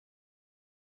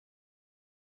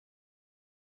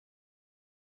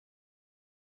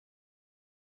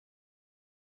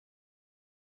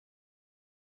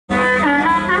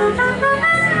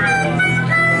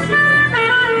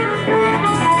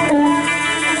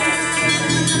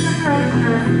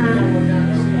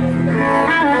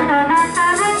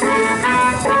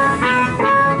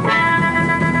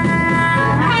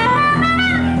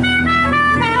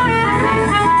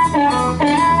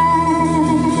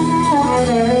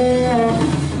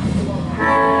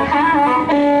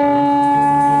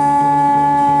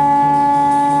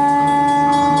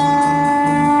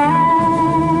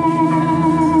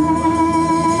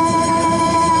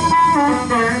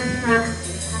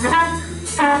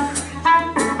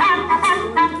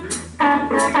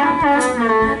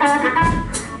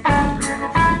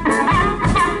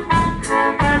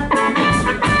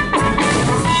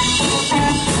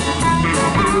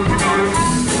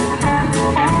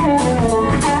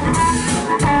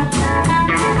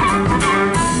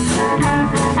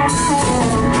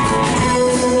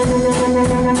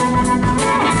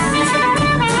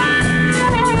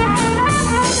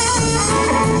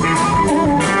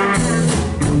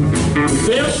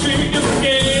Well, she is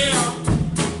scared,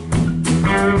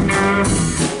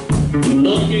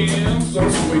 looking so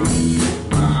sweet.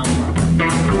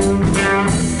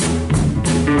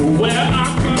 Well, I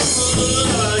could,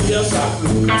 yes I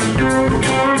could.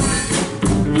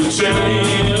 The cherry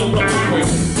of the queen.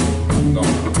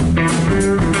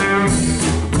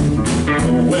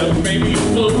 Well, maybe you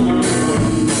fool,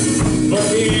 but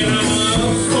here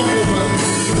I'm sober.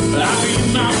 I need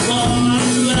my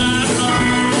bloodline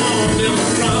on this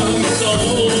front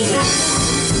door.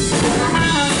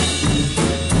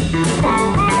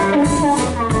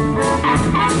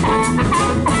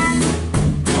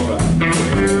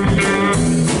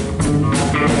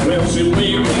 Well, she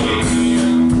waved me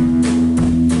in.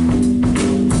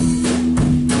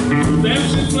 Then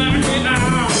she slapped me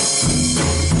out.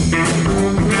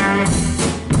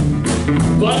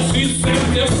 But she said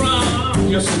different,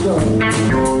 yes she does.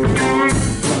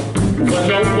 But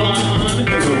no one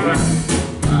is around.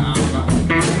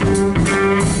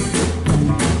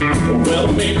 Well,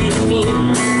 maybe a fool,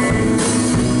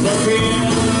 but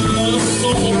then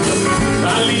I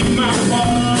leave my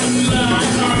heart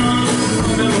like on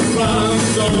in the front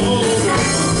door.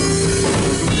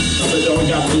 I bet all we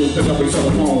got to do is pick up each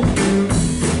other phone.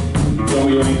 Don't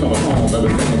we ain't coming home,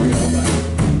 everything will be all right.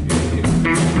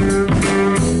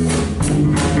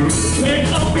 Pick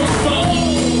up the phone.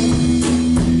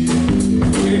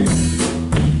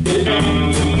 It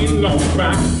ain't no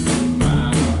crime.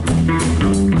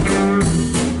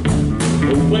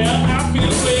 Well, I've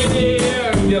been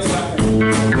waiting, yes I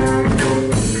have.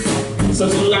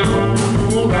 Such a long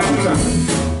time.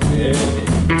 Yeah.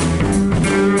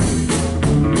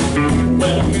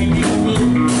 Well, maybe you will,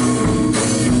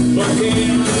 but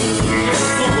then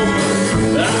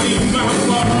I need my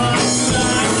heart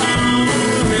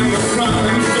in the front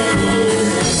door.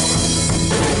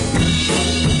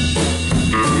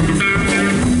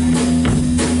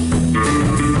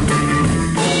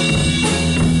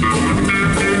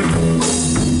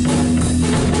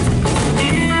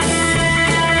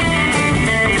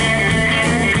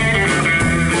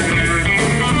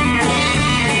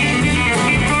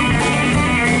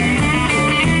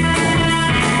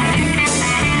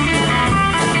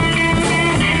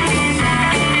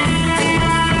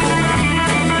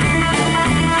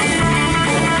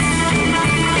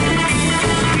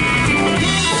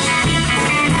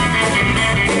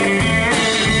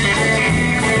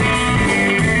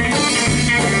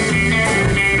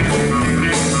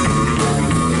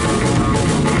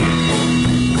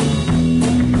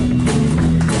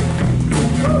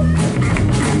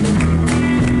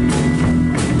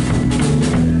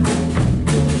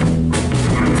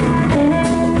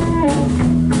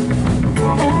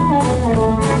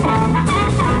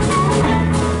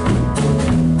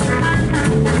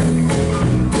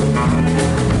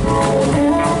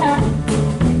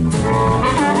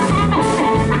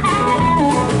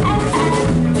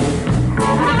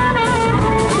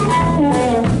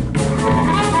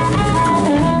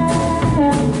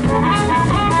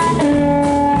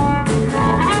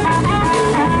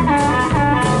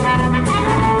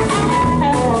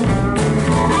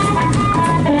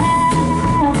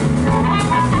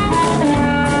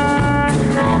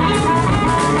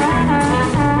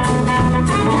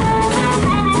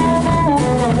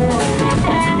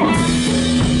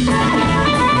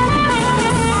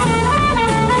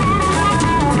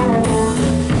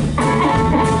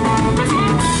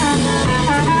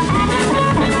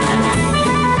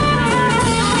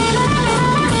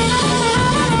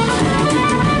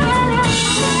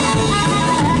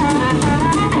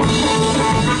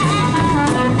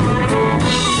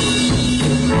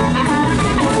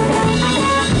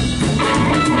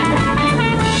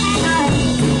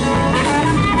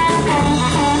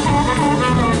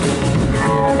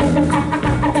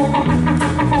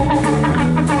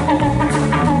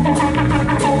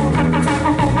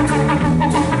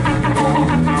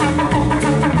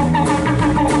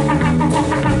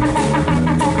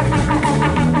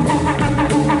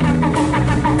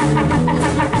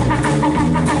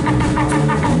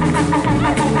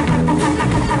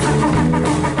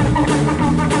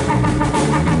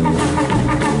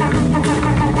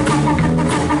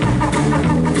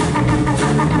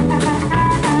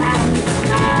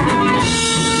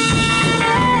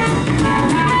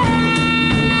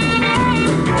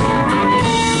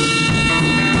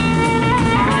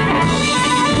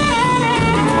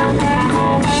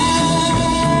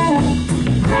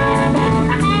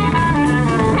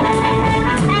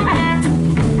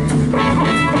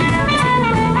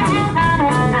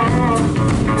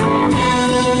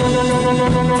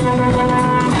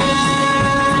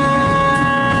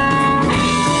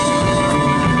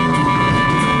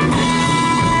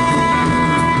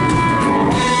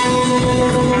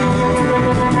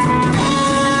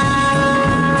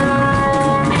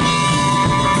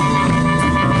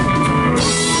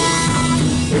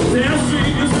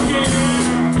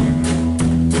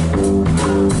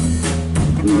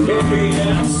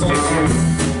 yeah, so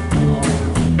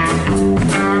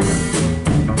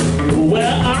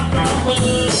where I come from,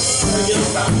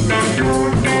 yes, I'm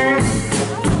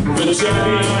the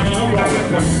champion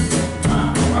walking.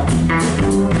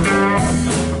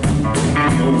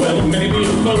 Well, maybe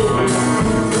you know,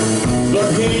 but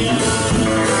here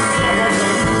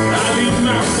I leave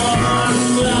my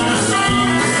funds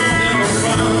never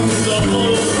found the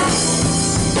hole.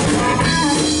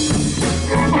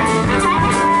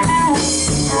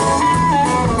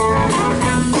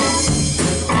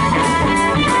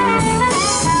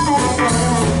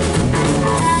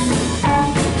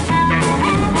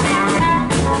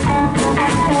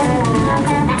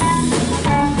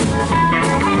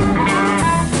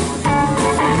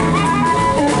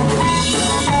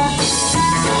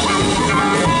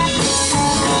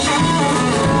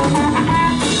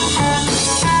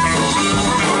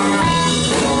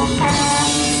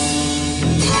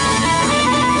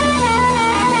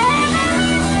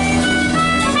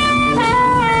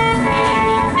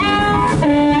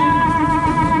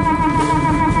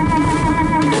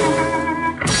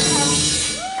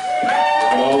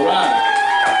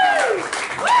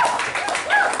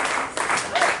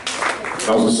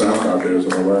 How's the sound out there? Is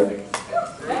it all right?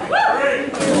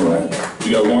 All right. You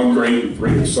got one great and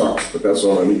three that sucks, but that's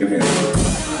all that we can handle.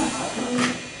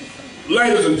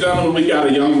 Ladies and gentlemen, we got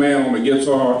a young man on the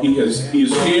guitar. He is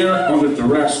here under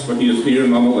duress, but he is here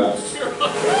nonetheless.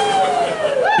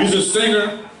 He's a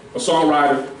singer, a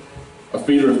songwriter, a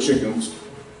feeder of chickens,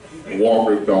 a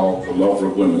walker of dogs, a lover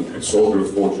of women, a soldier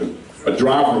of fortune, a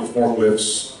driver of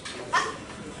forklifts,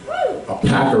 a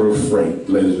packer of freight,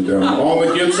 ladies and gentlemen. On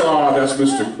the guitar, that's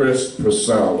Mr. Chris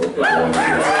Purcell.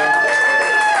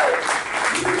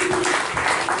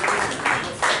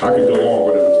 I could go on,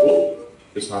 but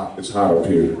it's hot. It's hot up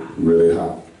here, really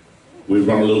hot. We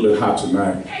run a little bit hot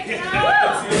tonight.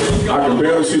 I can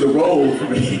barely see the road for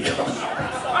me.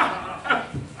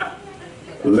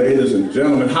 Ladies and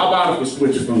gentlemen, how about if we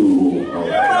switch food? All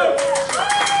right.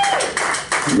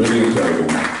 Really incredible.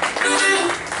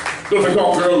 So if I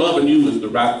call Girl Loving You is the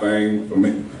right thing for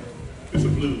me. It's a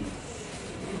blues.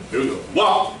 Here we go.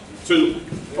 1, 2,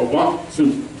 1,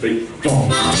 2, 3, go.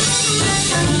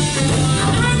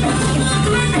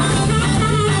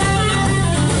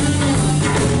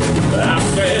 I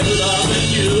said loving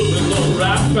you is the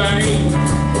right thing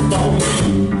for me.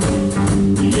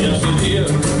 Yes, it is.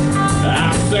 I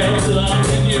said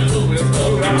loving you is the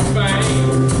right thing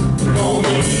for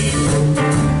me.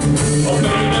 Oh,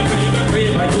 baby, baby,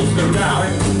 baby, I used to doubt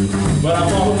it, but I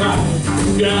thought about it.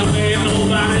 Girl, ain't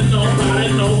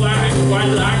nobody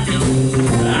quite like you.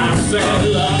 I said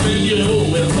loving you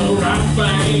is the right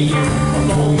thing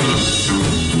for me.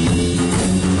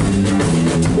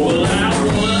 Well, that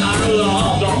woman I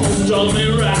love don't tell me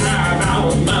right out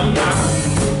of my mind.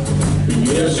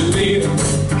 Yes, you did.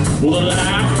 Well,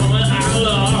 that woman I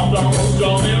love don't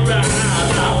tell me right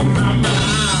out of my mind.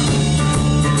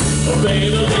 Oh,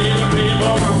 baby,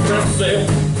 all my friends said,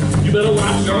 you better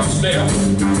watch your step,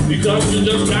 because you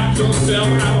just got yourself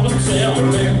out of hell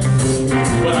there.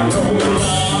 But I know that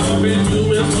loving you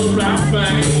is the right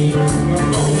thing.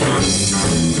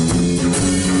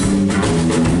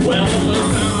 Well, the first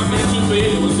time I met you,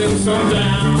 baby, was in some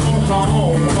down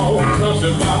home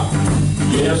country bar.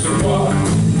 Yes, it was.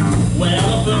 Well,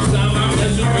 the first time I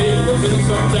met you, baby, was in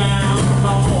some down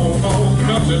home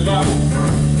country bar.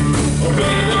 Oh,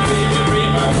 baby,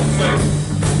 I would say,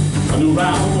 I knew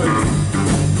right away,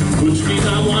 which means I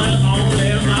want it only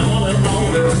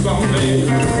someday.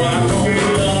 But I know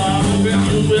loving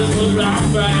you is the right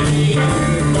thing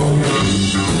for me.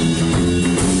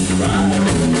 Right.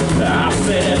 I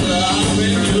said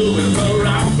loving you is the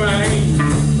right thing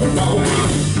for me.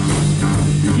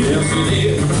 Yes, it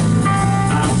is. I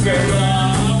said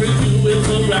loving you is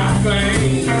the right thing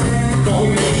for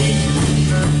me.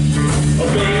 Oh,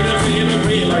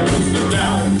 baby, like used to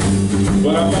doubt it,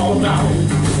 but I thought about it.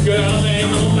 Girl,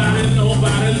 ain't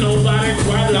nobody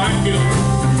quite like you.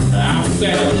 I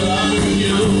said loving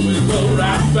you is the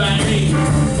right thing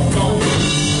for me.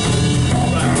 All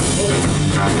right,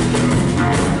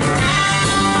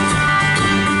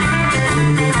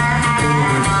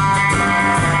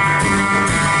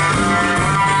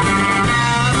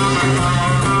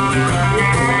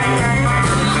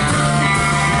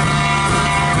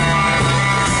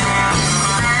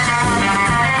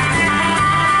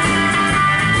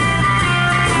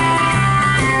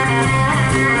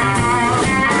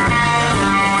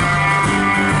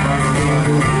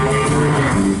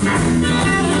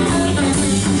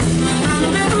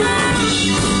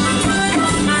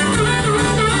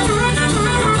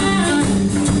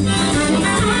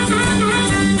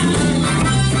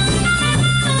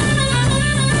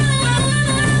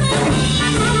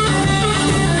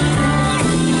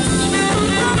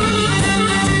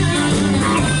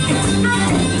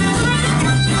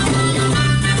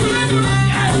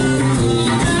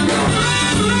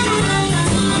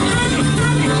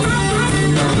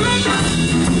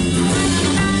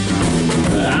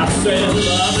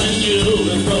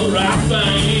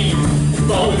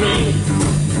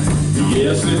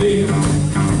 city.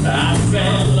 I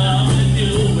said loving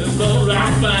you is the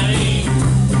right thing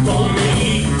for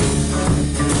me.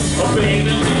 Oh baby,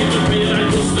 baby, I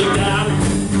used to doubt it,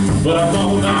 but I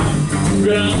found out,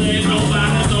 girl, ain't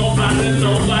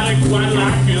nobody quite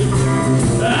like you.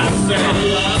 I said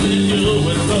loving you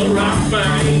is the right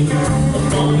thing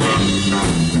for me.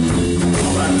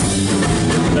 Alright.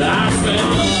 I said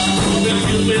loving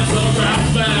you is the right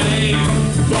thing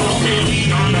for me.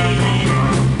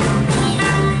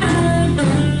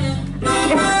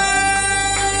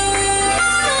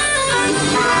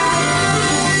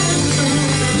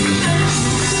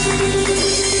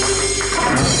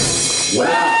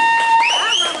 Wow.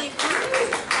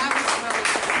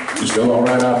 You still all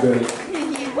right out there?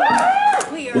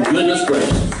 Well, goodness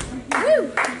gracious.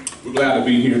 We're glad to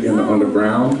be here in the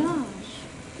underground. We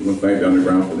want to thank the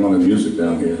underground for running music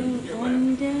down here.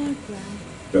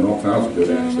 Been all kinds of good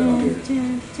acts down here.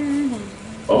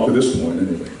 Up to this point,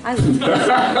 anyway. I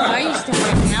used to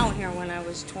hang out here when I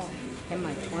was 20, in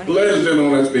my 20s. Ladies and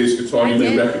gentlemen, on that bass guitar, you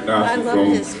may recognize it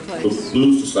from the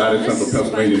Blues Society of Central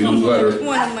Pennsylvania newsletter.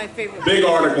 One of my favorite. Big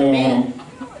article on.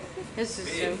 This is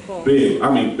so cool. Big, I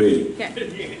mean big. Yeah.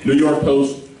 New York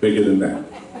Post, bigger than that.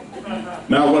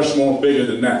 Mount Rushmore, bigger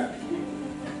than that.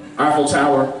 Eiffel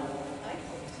Tower,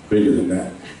 bigger than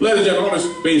that. Ladies and gentlemen, on this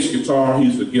bass guitar,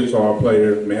 he's a guitar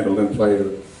player, mandolin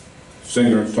player,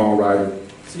 singer, songwriter,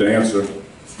 dancer,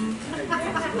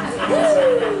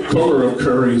 cooker of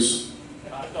curries,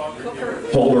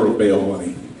 holder of bail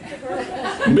money.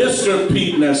 Mr.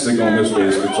 Pete Nessing on this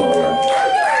bass guitar.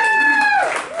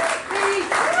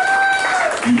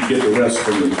 You can get the rest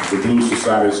from the Blues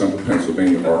Society of Central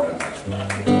Pennsylvania archives.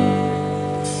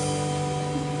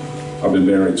 I've been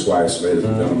married twice, ladies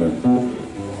and gentlemen.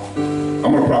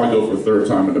 I'm gonna probably go for a third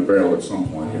time in the barrel at some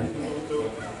point here.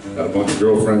 Got a bunch of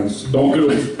girlfriends. Don't do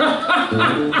it.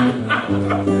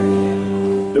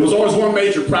 There was always one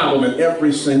major problem in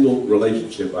every single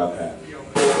relationship I've had.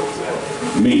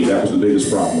 Me, that was the biggest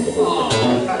problem with the whole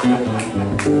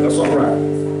thing. That's all right.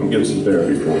 I'm getting some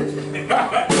therapy for it. All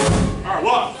right,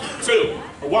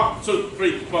 1, 2,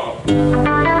 3, 4.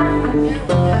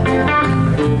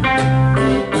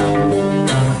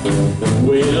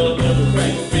 Well,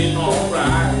 everything will be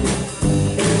alright,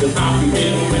 'cause I can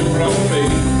get away from me.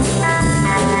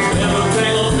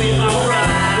 Everything will be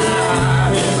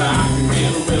alright, if I can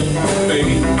get away from me.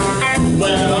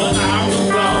 Well, I will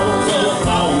close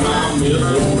all my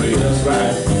misery, that's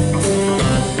right.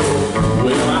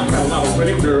 Well, I got a lot of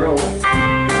pretty girls,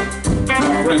 my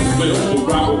friends will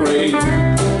corroborate. I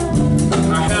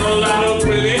have a lot of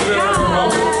pretty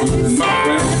girls, my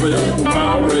friends will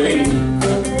corroborate.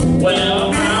 Well,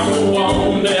 I'm the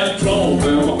one that drove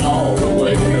them all the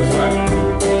way, that's right.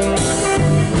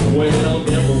 Well,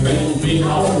 everything will be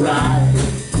alright,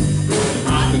 I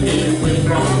can get away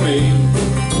from me.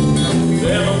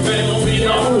 Everything will be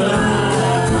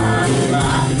alright, if I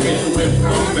can get away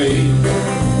from me.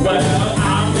 Well,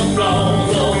 I'm the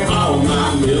cause of all my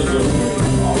misery.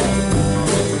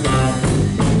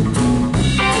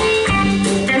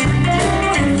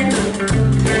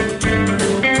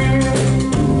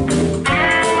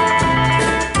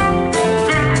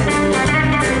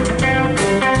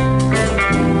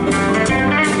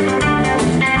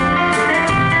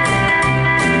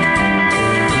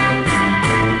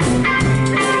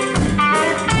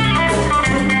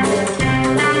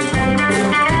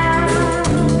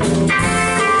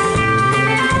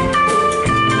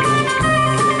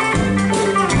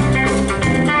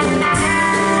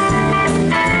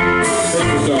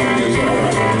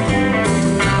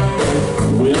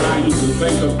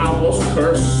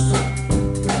 Cursed,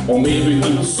 or maybe he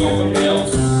was something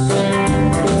else.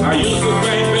 I used to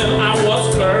think that I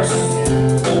was cursed,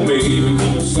 or maybe he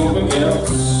was something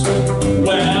else.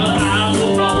 Well, I'm the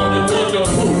one that put the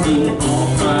voodoo on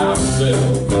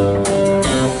myself.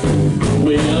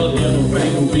 Well,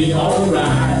 everything will be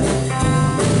alright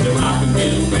if I can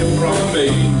get away from me.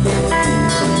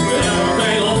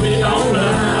 Everything will be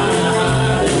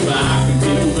alright if I can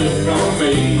get away from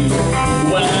me.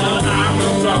 Well, I'm the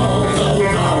cause of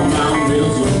all my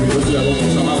misery.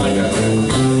 Something like that.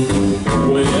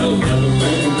 Well,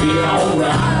 everything will be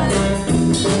alright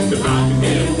if I can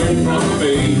get away from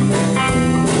me.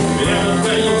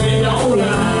 Everything will be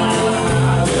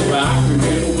alright if I can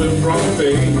get away from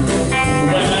me.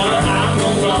 Well, I'm the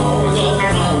cause of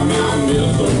all my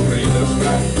misery. That's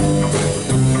right.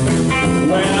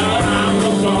 Well, I'm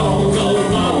the cause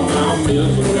of all my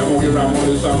misery. I'm gonna get right on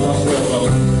this song, I swear,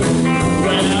 brother.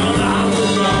 Well, I'm the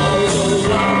cause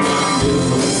of all my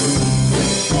misery.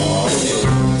 Oh, yeah.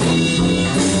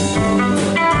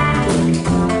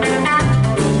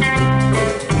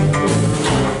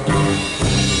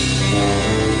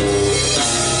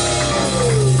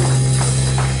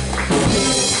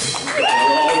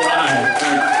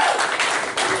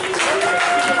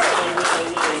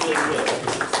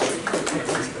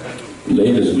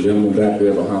 Ladies and gentlemen back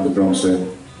there behind the drum set.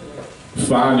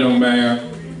 Fine young man.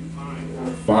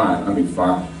 Fine, I mean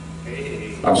fine.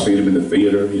 I've seen him in the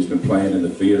theater. He's been playing in the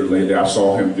theater lately. I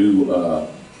saw him do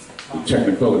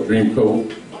Technicolor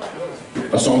Dreamcoat.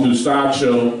 I saw him do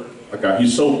Sideshow.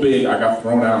 He's so big, I got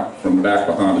thrown out from back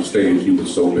behind the stage. He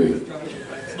was so big.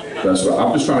 That's why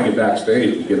I'm just trying to get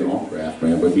backstage to get an autograph,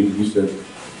 man. But he said,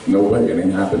 no way, it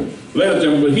ain't happening. Ladies and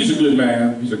gentlemen, he's a good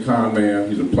man. He's a kind man.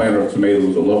 He's a planter of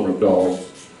tomatoes, a lover of dogs,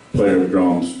 player of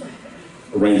drums,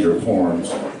 arranger of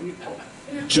horns.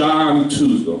 John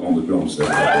Tuesday on the drum set.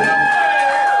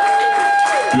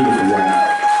 Beautiful one.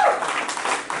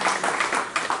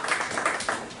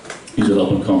 He's an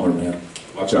up-and-comer, man.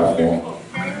 Watch out for him.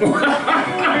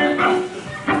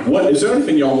 What, is there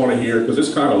anything y'all want to hear? Because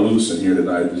it's kind of loose in here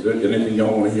tonight. Is there anything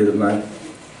y'all want to hear tonight?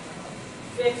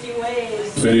 50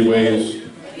 ways. 50 ways.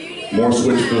 More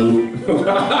switch food. Too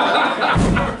bad,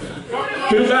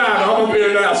 I'm gonna be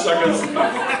here now, suckers.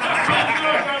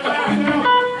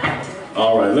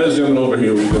 All right, ladies and gentlemen, over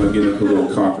here we're gonna get into a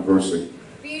little controversy.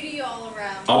 Beauty all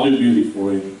around. I'll do beauty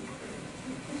for you.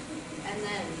 And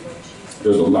then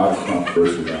There's a lot of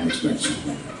controversy around this next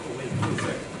song.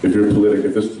 If you're political,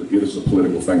 if this is a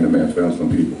political thing that may offend some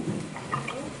people.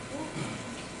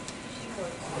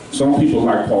 Some people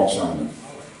like Paul Simon.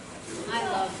 I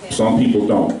love him. Some people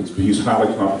don't. He's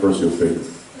highly controversial figure.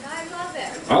 I love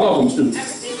him. I love him too.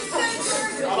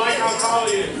 I like how tall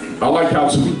he is. I like how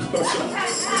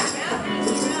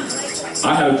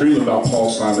I had a dream about Paul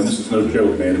Simon. This is no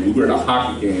joke, man. We were at a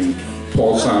hockey game,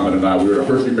 Paul Simon and I. We were at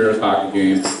a Hershey Bears hockey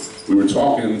game. We were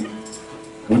talking.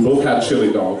 We both had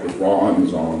chili dogs with raw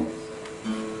onions on them.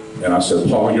 And I said,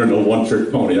 Paul, you're no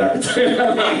one-trick pony. I can tell you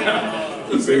that right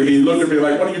now. So he looked at me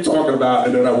like, what are you talking about?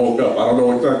 And then I woke up. I don't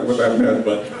know exactly what that meant,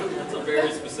 but. It's a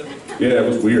very specific. Yeah, it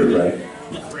was weird, right?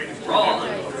 Raw.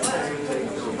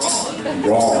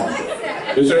 Raw.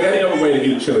 Is there any other way to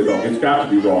eat a chili dog? It's got to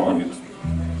be raw onions.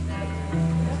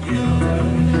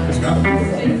 It's got to be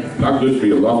raw. Not good for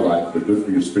your love life, but good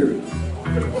for your spirit.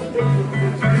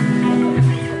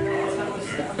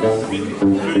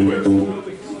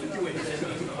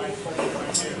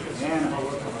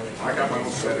 I got my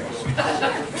own settings.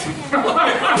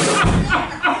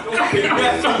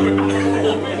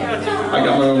 I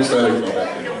got my own settings.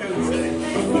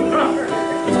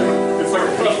 It's like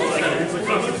a puzzle.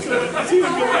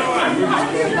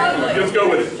 Let's go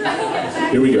with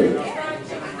it. Here we go.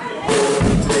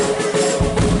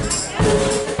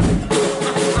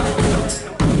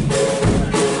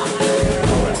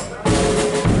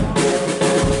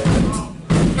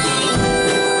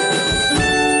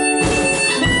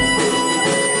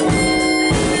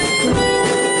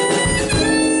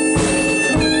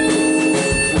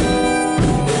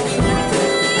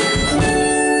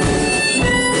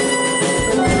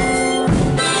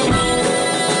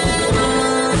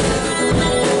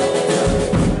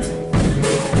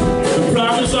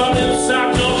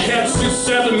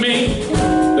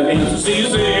 The answer's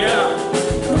easy,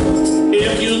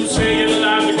 if you take it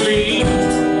logically.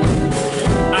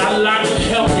 I'd like to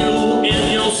help you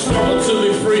in your struggle to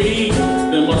be free.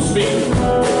 There must be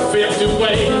 50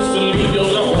 ways to leave your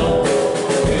love.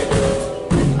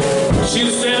 She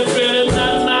said, better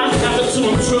not my habit to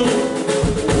improve.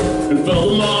 And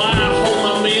furthermore, I hope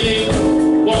my meaning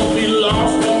won't be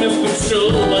lost or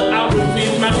misconstrued. But I'll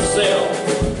repeat myself,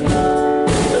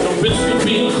 at the risk of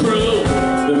being cruel.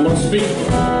 There must be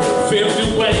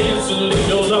 50 ways to leave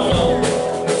your lover.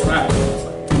 That's right.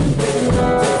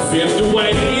 50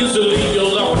 ways to leave your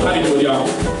lover. How you doing, y'all?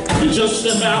 You just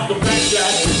step out the back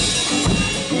jack,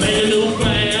 make a new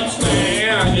plan,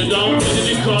 stand. You don't need to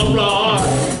be called raw.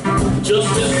 Just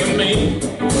listen to me.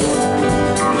 I'm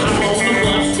on the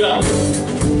bus stop.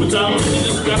 We don't need to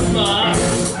discuss much.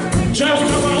 Just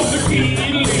come off the key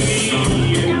and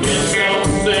get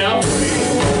yourself free.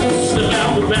 Step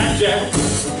out the back jack.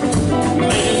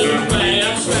 Make a new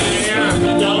plan, stand.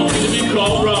 You don't need to be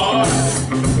called raw.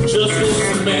 Just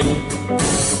listen to me.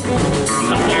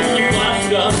 I'm on the bus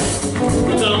stop.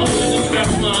 We don't need to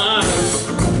discuss much.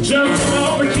 Just come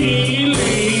off the key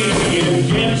and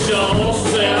get yourself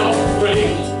free.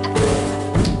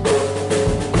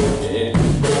 Yeah.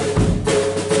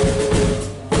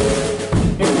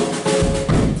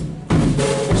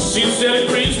 She said it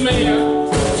grieves me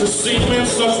to see me in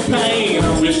such pain. I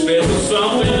wish there was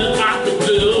something that I could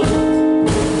do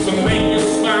to make you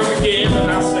smile again. And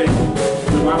I say,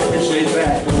 well, I appreciate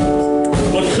that.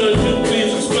 But could you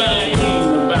please explain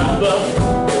about the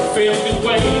 50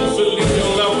 ways to leave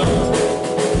your lover?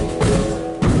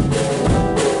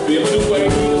 50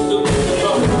 ways to leave your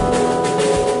lover.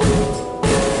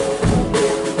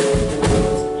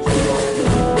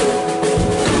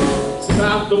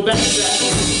 the back that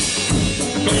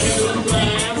man with a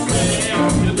glass man,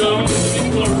 you don't need to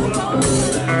go around.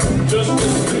 Just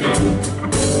listen to me.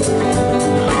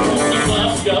 You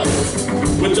must go.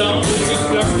 We don't need to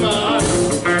discuss much.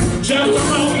 Just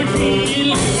around the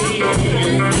key.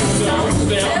 Don't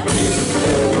step me.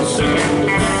 Sing the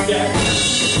back that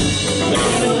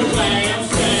man with a glass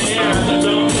man, you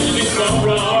don't need to be so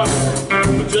raw.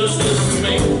 Just listen to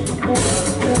me.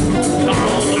 Come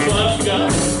on, the bus go.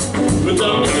 We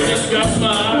don't need to discuss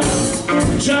much.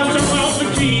 Just about the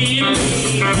key and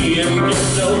get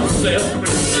yourself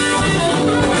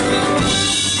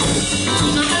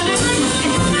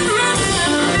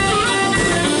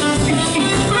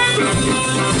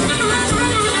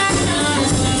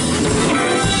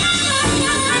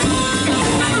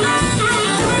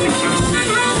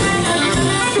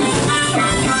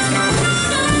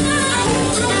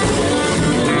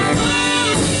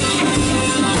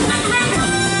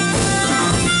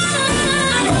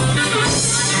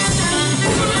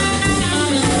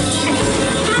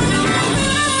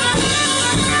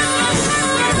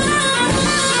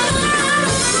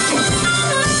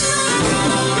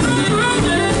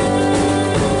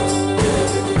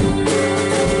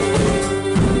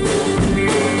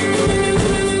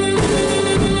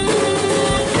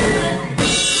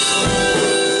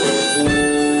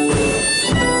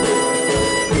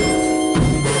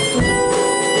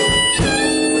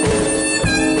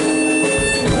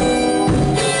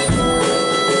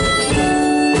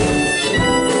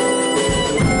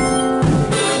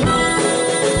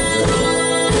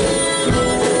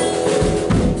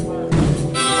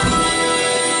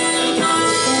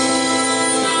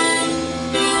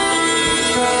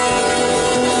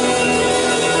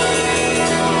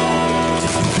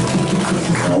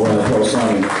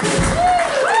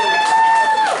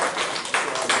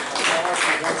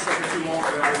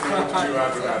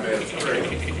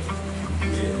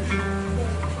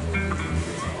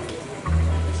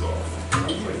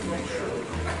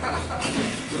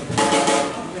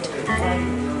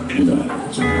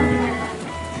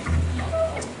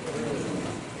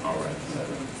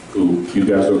Cool. You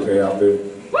guys okay out there?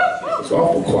 It's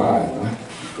awful quiet.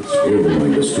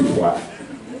 Everything is too quiet.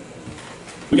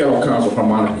 We got all kinds of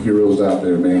harmonica heroes out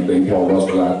there, man. Dave Paul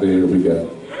Russell out there. We got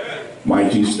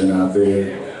Mike Easton out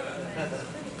there.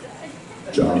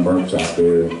 John Burns out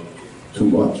there. Too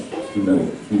much. Too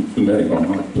many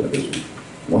harmonica players.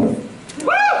 Wonderful.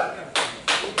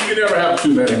 You can never have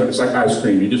too many. It's like ice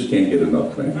cream. You just can't get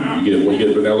enough, man. You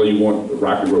get vanilla, you want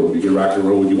Rocky Road. You get Rocky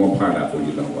Road, you want pineapple,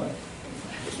 you don't like.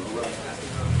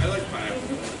 I like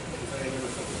pineapple.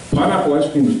 Pineapple ice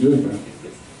cream is good, man.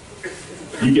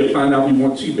 You get pineapple, you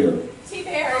want T-berry.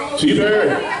 T-berry. T-berry.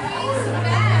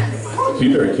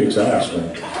 T-berry kicks ass,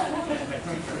 man.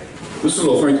 This is a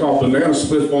little thing called banana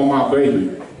split for my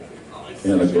baby.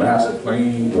 And a glass of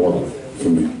plain water for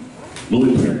me.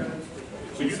 Louis Perry.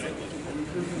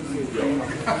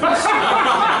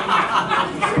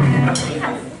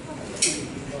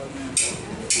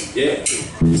 Yeah.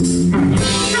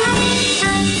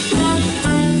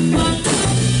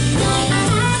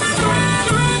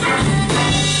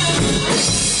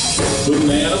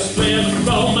 Banana split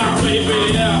for my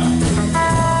baby,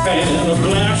 and a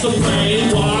glass of plain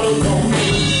water for me.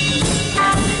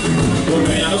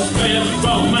 Banana split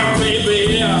for my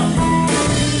baby, and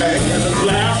a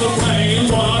glass of plain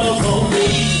water for me.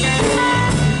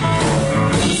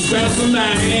 Dispense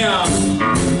now,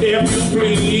 if you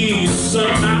please,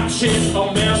 some hot shit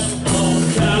or mess on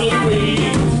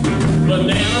calories.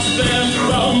 Banana split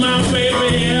for my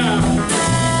baby, and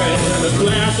a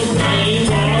glass of plain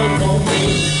water for me.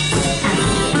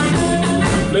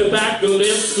 Lay back the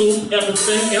lip, scoop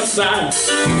everything inside.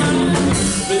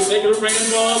 They take a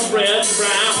rainbow, red,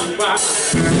 brown, white,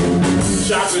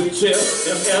 chocolate chip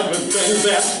and everything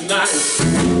that's nice.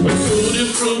 But tutti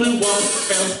frutti one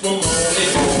and spumoni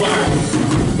twice.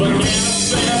 Banana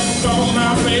split for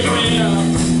my baby,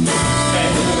 and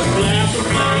a glass of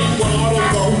plain water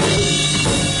for me.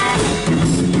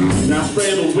 Now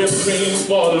spray the whipped cream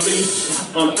for at least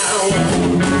an hour.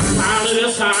 Pound it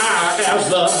as high as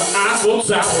the Eiffel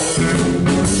Tower.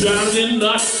 Johnny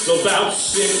nuts about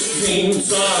 16 tons.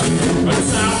 A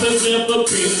top as if the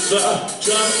pizza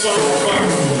just for fun.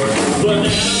 Banana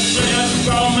split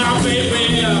for my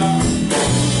baby, and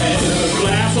a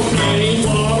glass of plain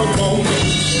water for me.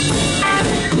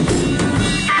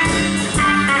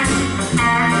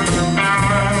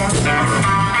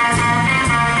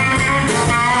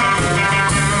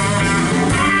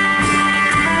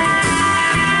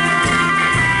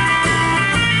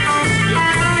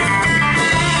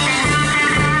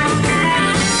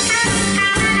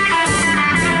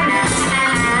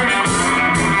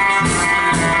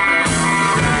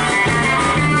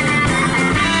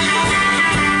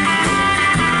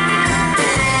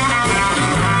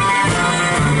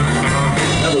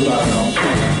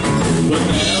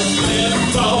 banana split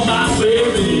for my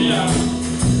baby,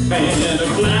 and a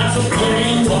glass of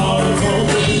plain water for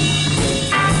me.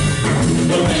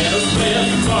 Banana split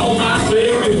for my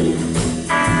baby,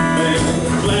 and a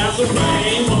glass of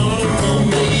plain water for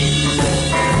me.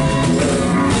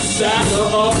 Saddle her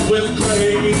up with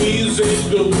crazy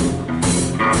glue.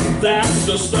 That's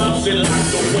the stuff she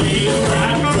likes the way it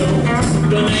right through.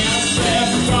 Banana split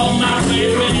for my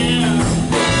baby, and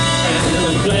a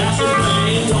glass of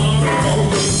plain water for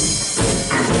me.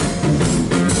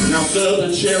 Now the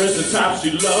cherry's the type she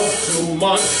loves too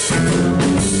much.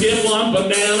 Get one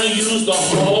banana, use the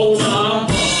whole lot.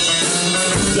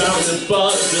 Down and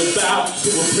buzzed about to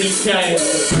a pre-can.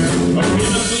 I'm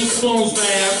giving 2 spoons,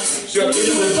 man. She'll eat it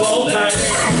with both hands.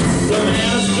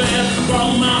 Banana split from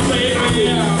my baby,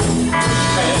 and a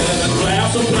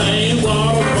glass of plain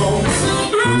water for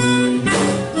me.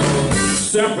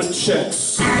 Separate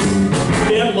checks.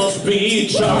 It must be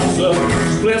chocolate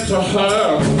split to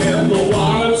her and the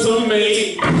water to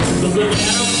me. The banana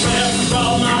split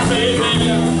from my baby,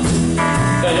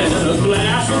 and a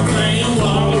glass of plain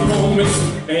water for me.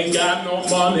 Ain't got no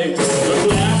money, a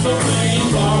glass of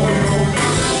plain water for me.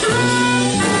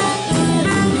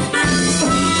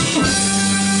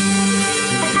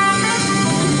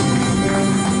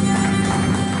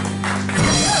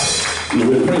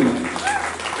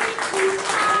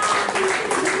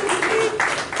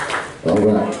 All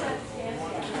right.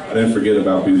 I didn't forget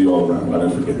about Beauty All Around. I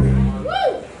didn't forget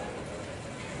that.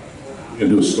 We're going to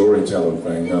do a storytelling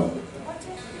thing. No.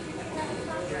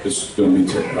 It's going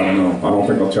to be, I don't know. I don't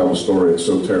think I'll tell the story. It's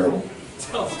so terrible.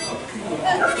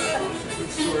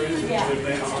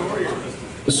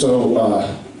 So,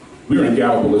 we were in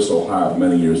Gallipolis, Ohio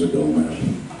many years ago,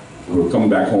 man. We were coming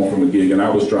back home from a gig, and I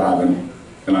was driving,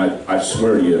 and I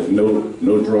swear to you,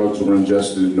 no drugs were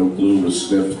ingested, no glue was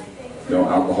sniffed, no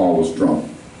alcohol was drunk.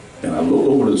 And I look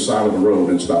over to the side of the road,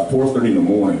 and it's about 4:30 in the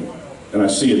morning, and I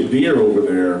see a deer over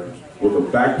there with a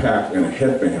backpack and a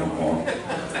headband on.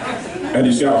 And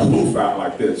he's got a hoof out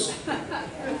like this.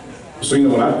 So you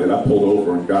know what I did? I pulled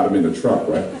over and got him in the truck,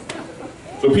 right?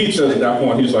 So Pete says at that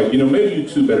point, he's like, you know, maybe you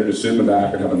two better just sit in the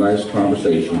back and have a nice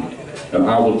conversation, and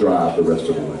I will drive the rest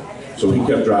of the way. So he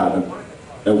kept driving,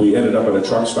 and we ended up at a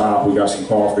truck stop. We got some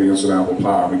coffee and some apple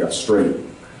pie, and we got straight.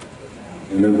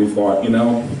 And then we thought, you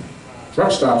know,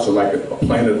 truck stops are like a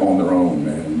planet on their own,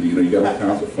 man. You know, you got all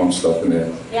kinds of fun stuff in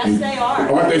there. Yes, they are.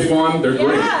 Aren't they fun? They're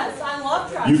great. Yes, I love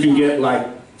truck You can stops. get like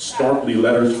sparkly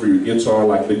letters for your guitar,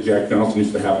 like Big Jack Johnson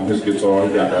used to have on his guitar.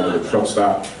 He got that at a truck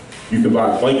stop. You can buy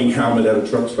a Viking helmet at a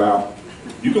truck stop.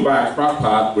 You can buy a crock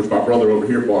pot, which my brother over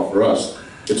here bought for us.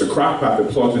 It's a crock pot that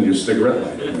plugs into your cigarette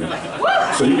lighter.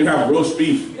 So you can have roast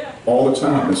beef all the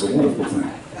time. It's a wonderful thing.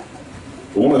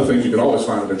 But one of the things you can always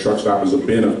find at a truck stop is a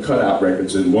bin of cutout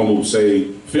records, and one will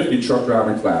say 50 truck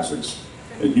driving classics.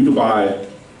 And you can buy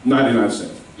 99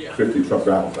 cents, 50 truck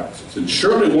driving classics. And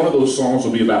surely one of those songs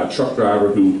will be about a truck driver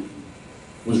who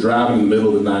was driving in the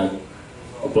middle of the night.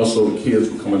 A busload of kids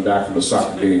were coming back from a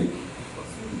soccer game.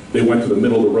 They went to the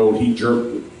middle of the road. He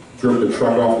jerked the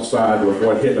truck off the side to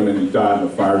avoid hitting him, and he died in a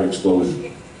fiery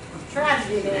explosion.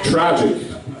 Tragedy. Tragic,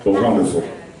 but wonderful.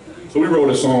 So we wrote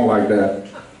a song like that.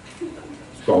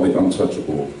 It's called The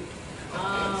Untouchable.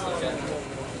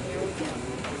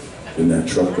 In that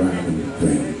truck driving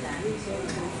thing,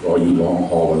 for all you long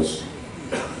haulers.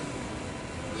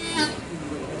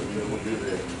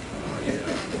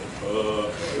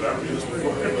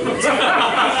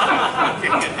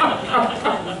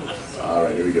 All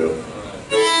right, here we go.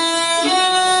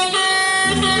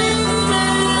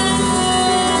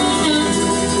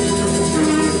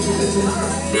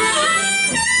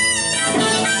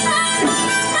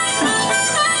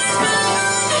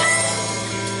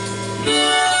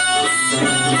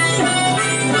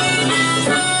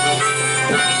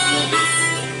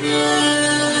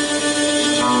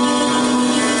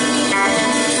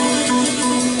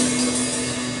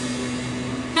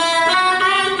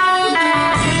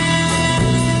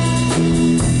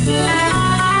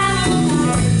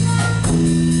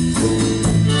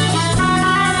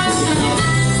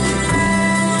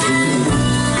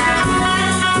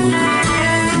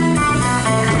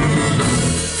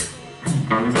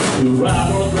 We ride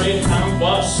on a Greyhound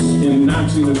bus in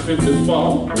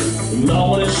 1954. No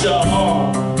one is sure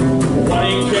what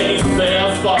he came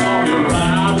there for. We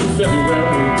arrived in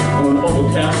February on an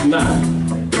overcast night.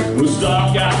 It was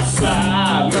dark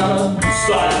outside, not a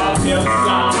soul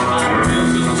inside. This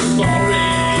is a story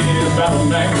about a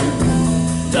man,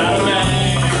 that a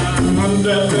man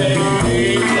that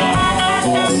they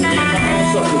call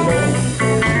untouchable.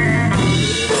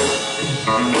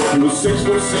 He was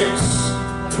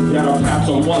 6'6", He had a patch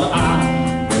on one eye.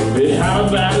 He had a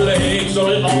bad leg, so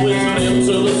he always limped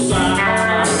to the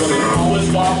side. But he always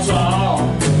walked tall,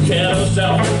 carried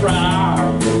himself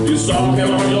proud. You saw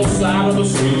him on your side of the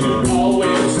street, you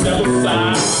always step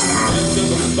aside. This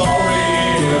is a story,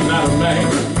 not a man,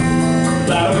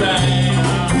 not a man.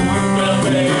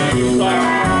 He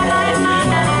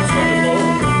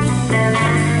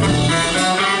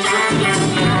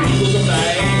was a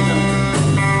man,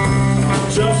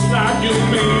 just like you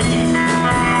and me.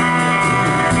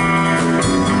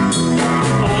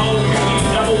 All he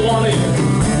ever wanted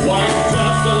was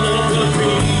just a little bit of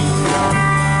peace.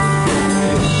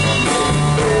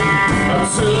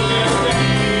 Until this day,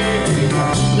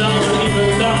 no one even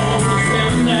knows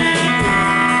his name.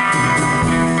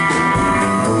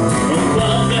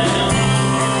 But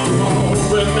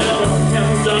they'll remember him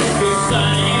just the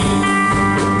same.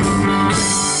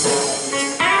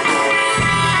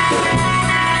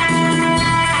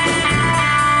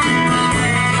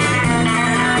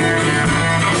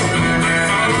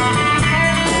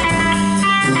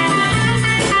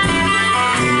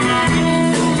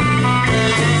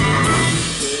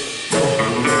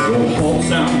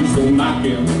 Sounds of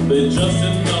knocking, they just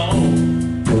didn't know.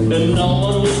 And no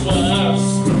one was worse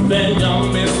than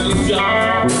young Mrs.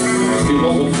 Jones. She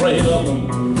was afraid of him,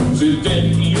 she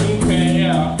didn't even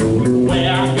care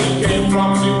where he came from.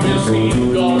 She wished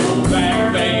he'd go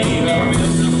back there.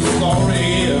 This is a story,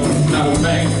 not a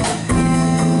man,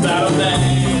 not a man.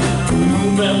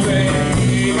 That they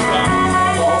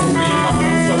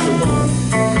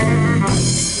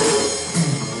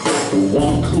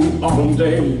one cool autumn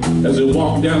day, as he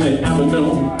walked down the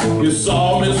avenue, he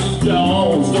saw Mrs.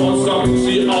 Jones doing something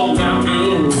she ought not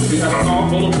do. She had a car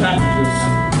full of packages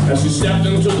as she stepped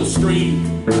into the street.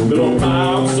 Little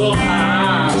pile so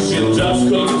high, she just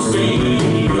couldn't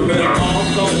see. The big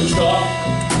oncoming truck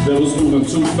that was moving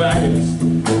too fast.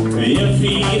 If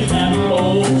he hadn't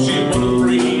moved, she would have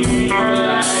breathed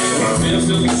like. This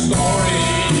is a story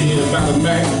about a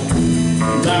man,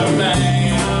 about a man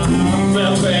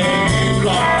that they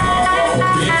call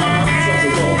the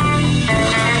untouchable.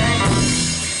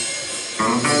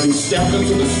 He stepped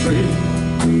into the street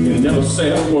and never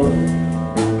said a word.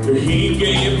 He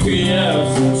gave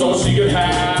tears so she could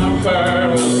have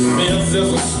her. This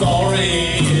is a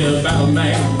story about a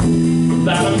man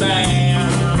that they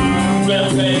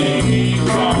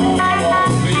call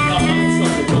the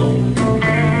untouchable.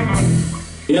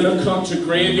 In a country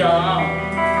graveyard,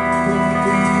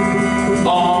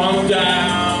 on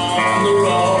down the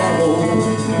road,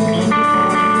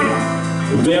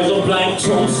 there's a blank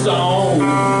tombstone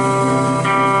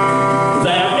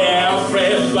that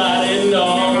everybody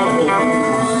knows.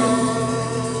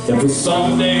 Every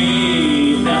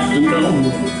Sunday afternoon,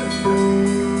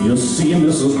 you'll see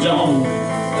Mrs. Jones.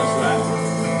 That's right.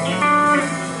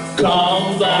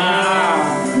 Come by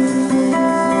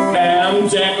and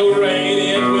decorate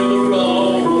it with the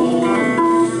rose.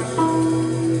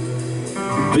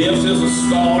 This is a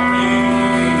story,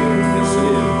 this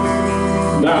is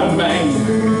about a man,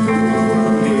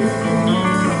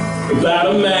 about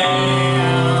a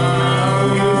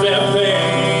man that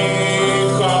they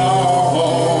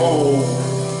call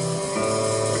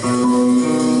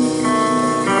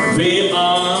the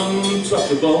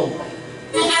untouchable.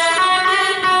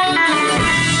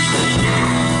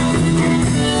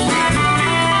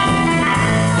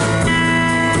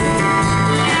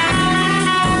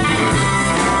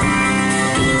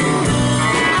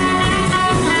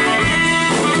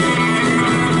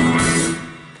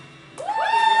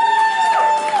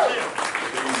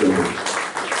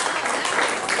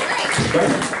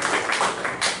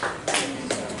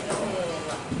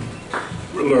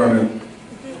 We're learning.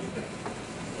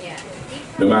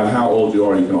 No matter how old you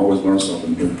are, you can always learn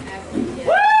something new.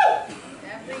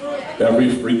 Every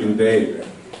freaking day.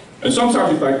 And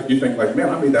sometimes you think like, man,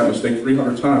 I made that mistake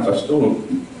 300 times. I still don't,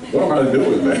 what am I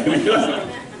doing, man?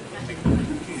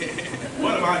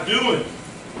 What am I doing?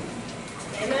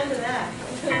 Amen to that.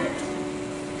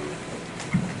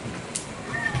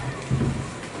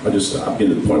 I'm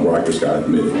getting to the point where I just gotta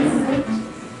admit it.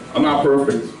 I'm not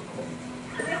perfect.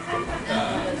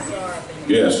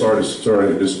 Yeah, sorry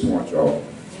to disappoint y'all.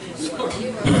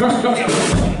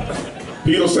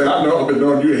 Pete'll say, I know, but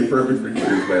no, you ain't perfect for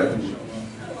years, man.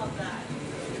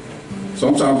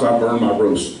 Sometimes I burn my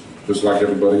roast, just like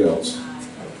everybody else.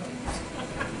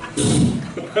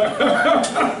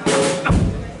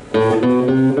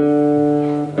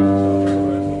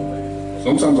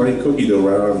 Sometimes I eat cookie dough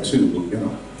right out of the tube, you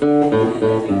know.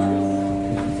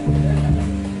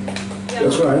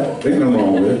 That's right, ain't nothing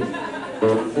wrong with it.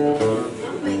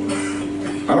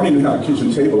 I don't even have a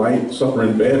kitchen table. I eat supper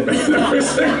in bed, man, every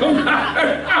single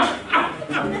night.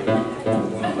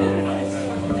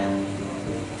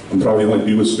 I'm probably the only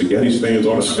dude with spaghetti stains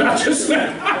on his mattress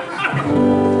now.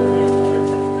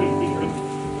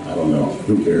 I don't know.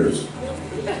 Who cares?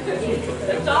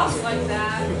 The dogs like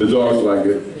that. The dogs like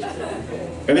it.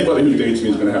 Anybody who dates me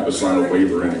is going to have to sign a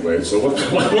waiver anyway, so what?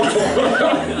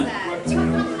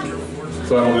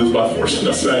 So I don't lose my fortune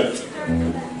to say.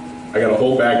 I got a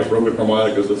whole bag of broken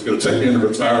harmonicas that's going to take me into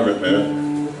retirement,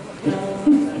 man.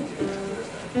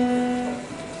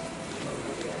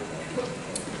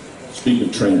 Speaking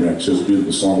of train wrecks, just a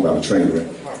beautiful song about a train wreck.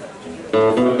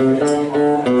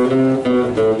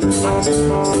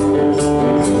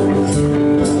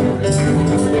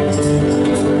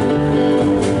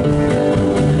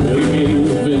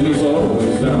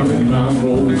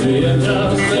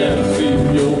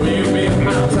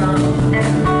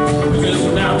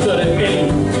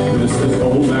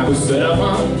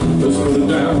 Let's put it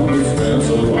down, it's been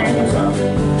so long time.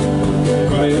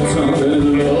 But it's something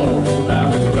in love,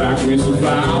 after back we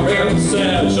survive and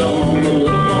sad, so on a little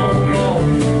more.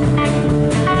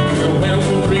 And when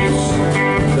we reach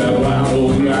that wild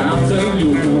old mountain, you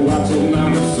can watch the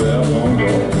 97 go.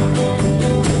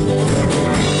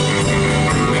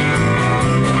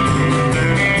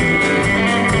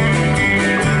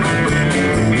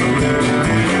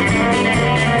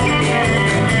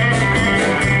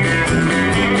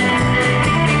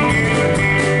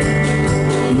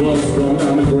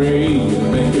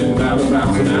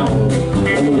 An hour,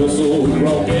 and the whistle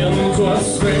broke into a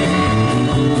scream.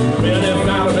 Then it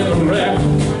found him in the wreck,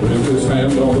 with his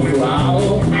hand on the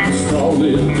throttle, stalled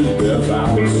it to death by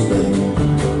mistake.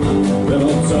 Then a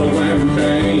telegram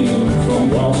came from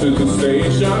Washington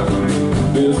Station.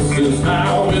 This is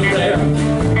how it read.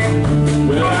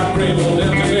 Well, I crippled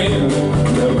engineer,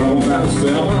 they're on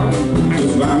 97,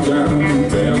 just lying down,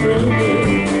 damn red.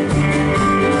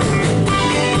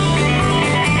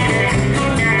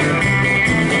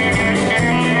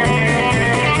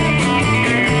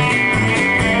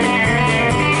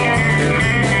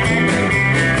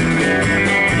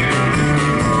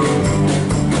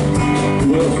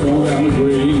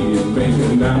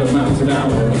 Down the mountain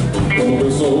hour, when the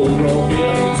whistle broke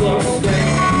into a sting.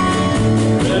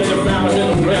 Then you found him in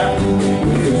a wreck,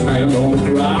 with his hand on the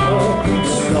throttle,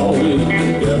 slowly to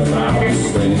death out of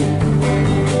sting.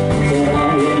 So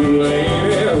all of you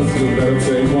ladies, you better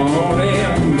take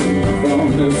warning from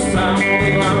this time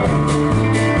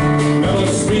on. Never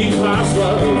speak harsh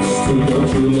words to your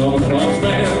true love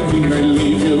husband. He may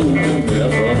leave you and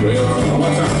never rest. One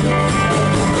more time.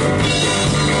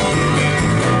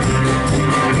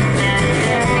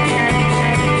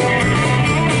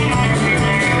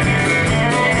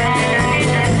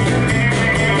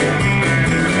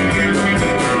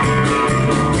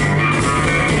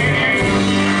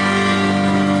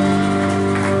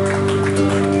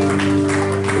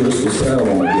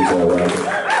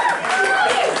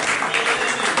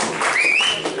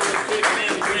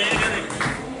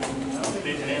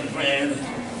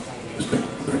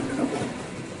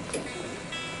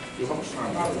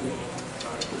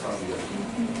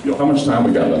 Yo, how much time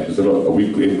we got left? Is it a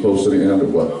week getting close to the end or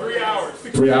what? 3 hours.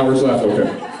 3 hours left? Okay.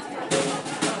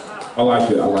 I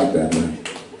like it. I like that, man.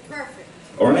 Perfect.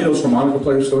 Are any of those harmonica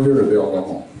players still here, or are they all gone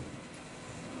home?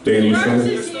 Dan, you still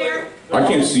here? Here. I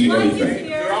can't see Mike is anything.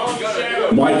 here. They're all in the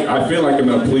shadow. Mike, I feel like I'm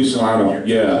in a police lineup.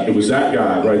 Yeah, it was that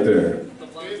guy right there.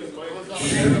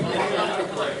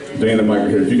 Dan and Mike are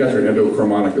here. If you guys are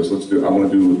endoharmonicas, let's do. I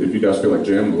want to do. If you guys feel like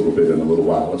jamming a little bit in a little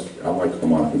while, I like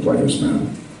harmonica players,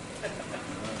 man.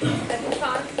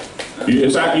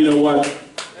 It's like, you know what?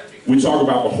 We talk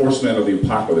about the horsemen of the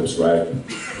apocalypse, right?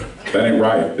 That ain't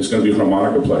right. It's going to be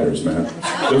harmonica players, man.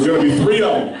 There's going to be 3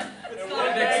 of them.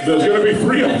 There's going to be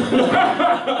 3 of them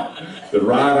that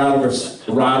ride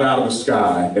out of the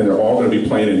sky, and they're all going to be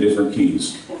playing in different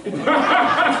keys.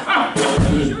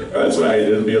 That's right.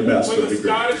 It'll be a mess. With a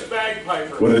Scottish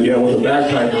bagpiper. With a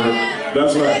bagpiper.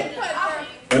 That's right.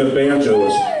 And a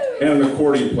banjoist and an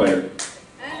accordion player.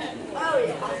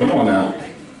 Come on now.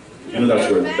 You know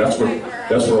that's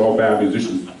where all bad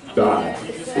musicians die.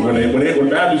 When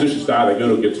bad musicians die, they go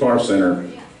to a guitar center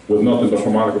with nothing but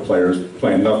harmonica players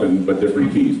playing nothing but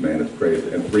different keys, man. It's crazy.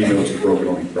 And 3 notes are broken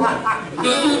on each drum.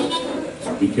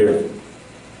 So be careful.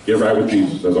 Get right with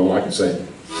Jesus. That's all I can say.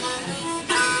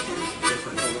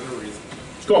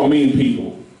 It's called Mean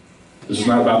People. This is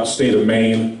not about the state of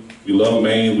Maine. We love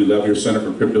Maine. We love your Center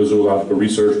for Cryptozoological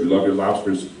Research. We love your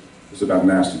lobsters. It's about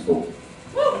nasty folk.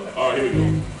 All right, here we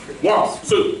go. 1,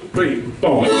 2, 3,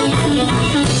 4.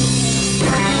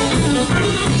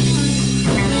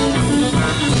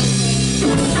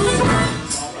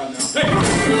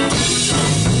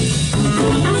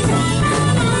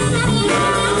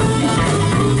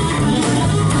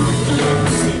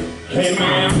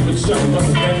 tell me what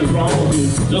the thing is wrong with you.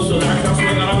 Just so that I'm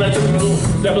swinging, I'll let you through.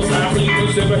 Step aside so you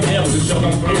can step ahead with the show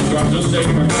I'm through. So I'm just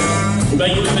taking my time.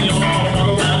 Lay you in your arm,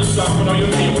 walk around and stomping on your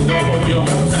knees. Walk over your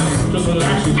hometown. Just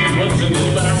relax and get what you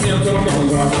need. But I can't tell them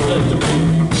what I'm going to be.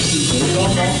 We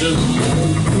don't want you.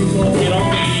 We don't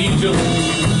need you.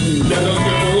 Let us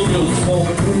use you.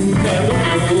 Let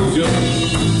us use you.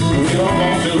 We don't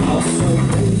want you.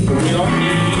 We don't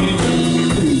need you.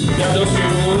 Let us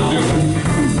use you.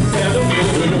 Let us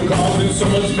use you. You're causing so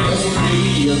much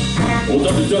misery. Oh,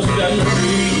 don't you just let me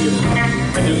be.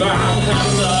 And you know I've had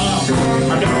enough.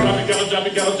 I gotta drop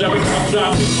it.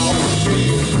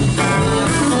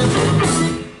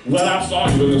 Well, I saw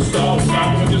you in the store,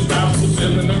 stopping when your spouse was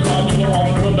sitting in the car. You were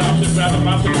home and about to grab a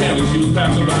mouse of candy. She was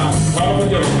passing by, all over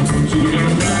the she was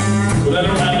giving back. But let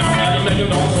her ride out, had to make it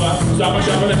known. So I stopped my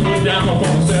shopping and put down my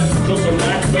phone and said, just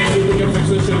relax, baby, we can fix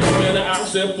this shit. I'm in the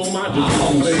outset for my just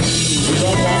baby. We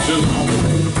don't want you,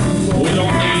 we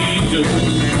don't need you.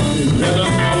 Let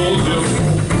us use you,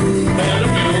 let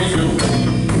us use you.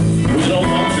 We don't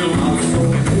want you,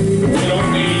 we don't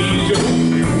need you.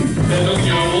 Let us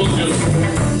use you.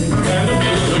 And the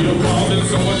music you're causing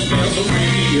so much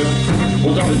misery.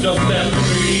 Well, don't you just let me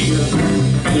be.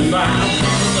 And you know I'm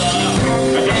coming up.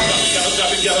 I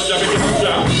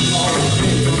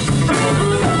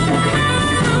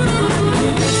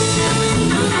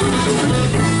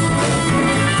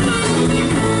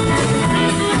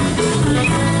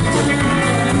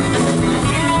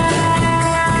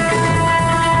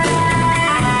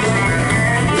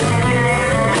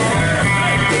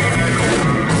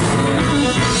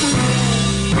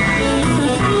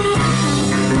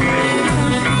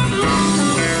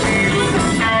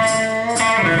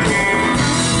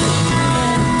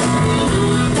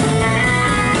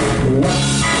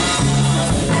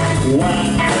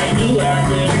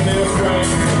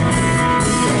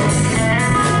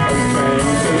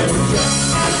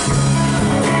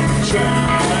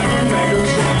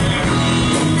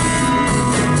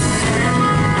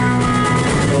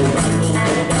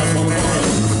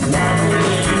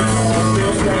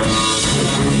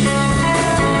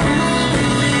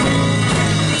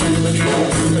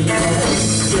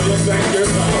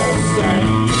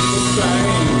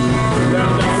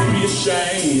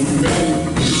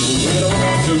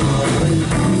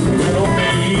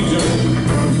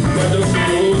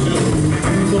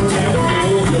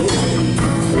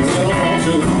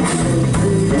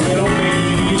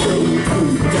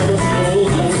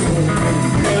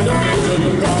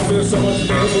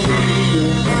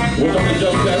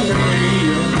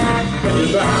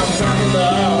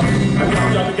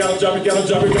gotta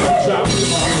drop it.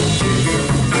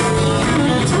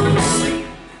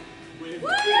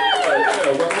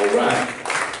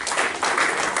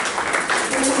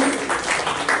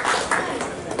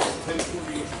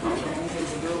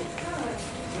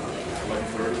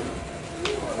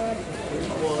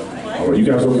 You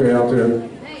guys okay out there?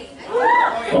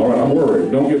 All right, I'm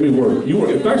worried. Don't get me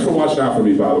worried. Thanks for watching out for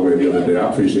me, by the way, the other day. I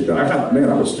appreciate that.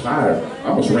 I was tired. I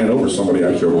almost ran over somebody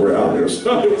actually over out there.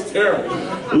 So it was terrible.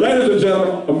 Ladies and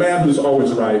gentlemen, a man who's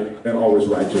always right and always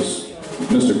righteous,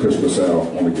 Mr. Chris Massell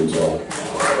on the guitar.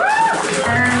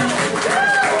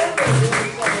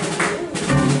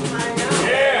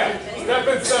 Yeah,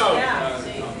 Stepping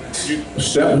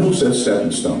Stone. Who says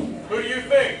Stepping Stone? Who do you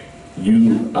think?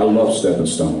 I love Stepping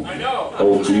Stone. I know.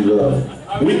 Oh, G Love.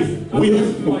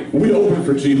 We opened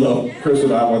for G Love, Chris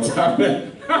and I one time.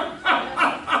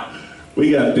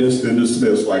 We got dissed and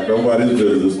dismissed like nobody's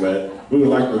business, man. We were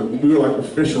like the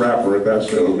fish rapper at that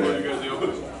show, man.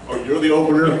 Oh, you're the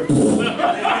opener?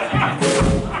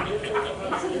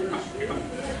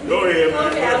 Go ahead, man.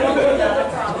 Okay, I won't do that, I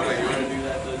promise.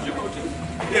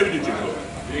 Yeah, we did Jimbo.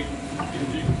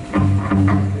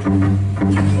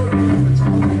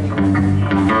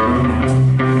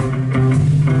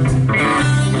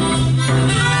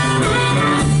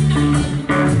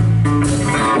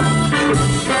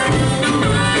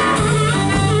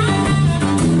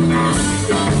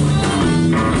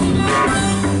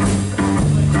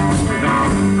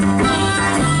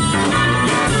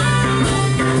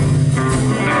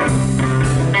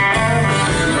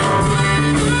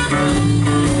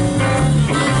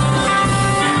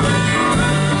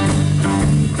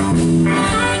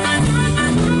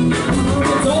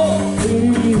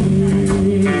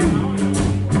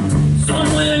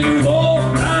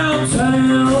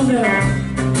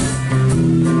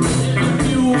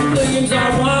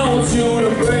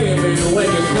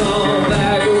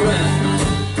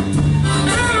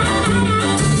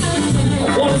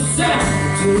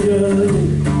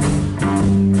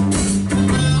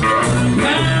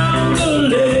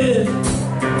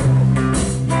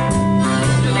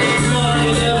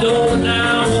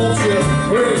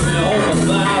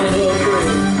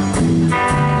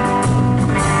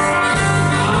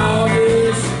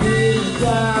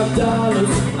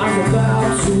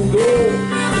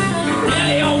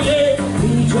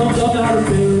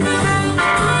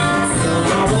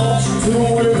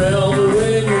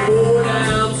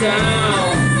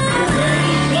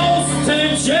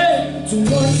 Too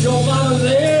much on my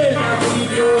leg, now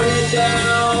keep your head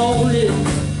down and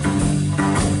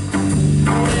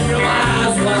your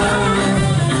eyes wide.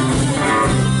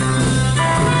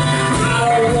 I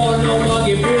don't want no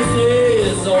monkey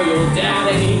business, or your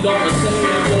daddy ain't gonna say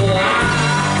it, boy.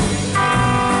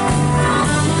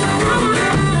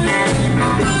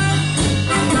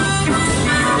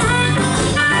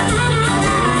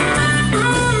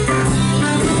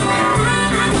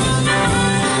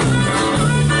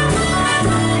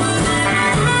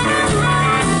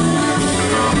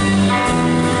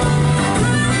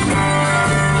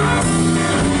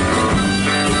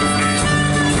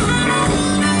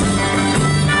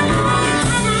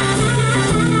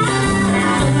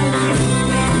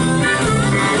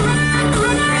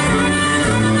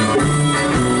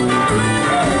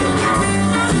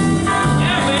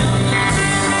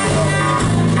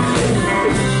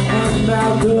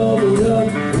 Doubled up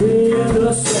in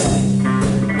the sack,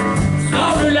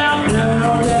 started out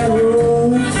down that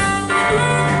road.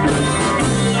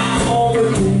 I'm on the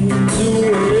way to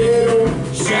a little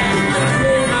shack.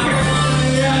 Paid my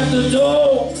money at the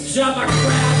door, shot my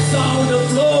craps on the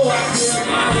floor. I kept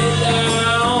my head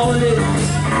down and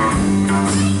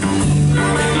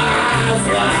my eyes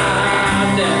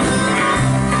wide down.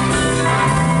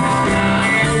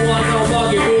 I don't want no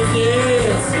monkey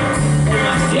business.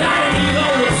 My daddy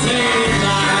gonna change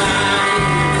my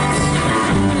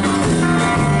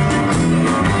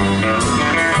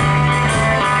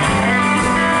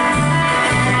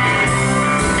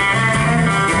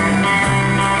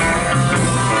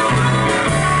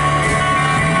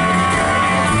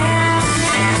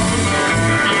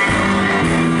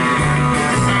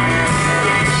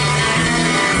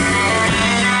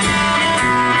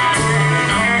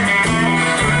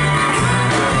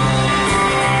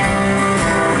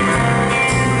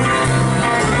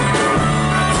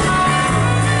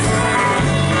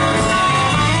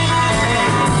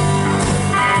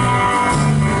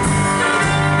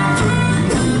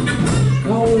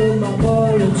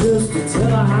just to tell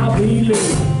her how we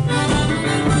live.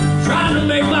 Trying to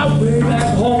make my way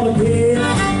back home again.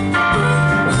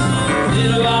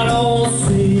 And if I don't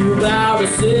see you about the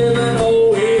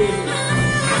 708,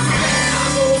 I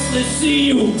mostly see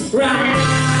you right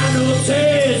around the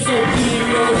 10. So keep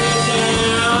your head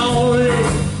down,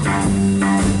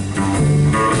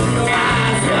 your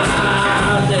eyes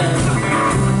wide down.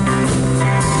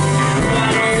 I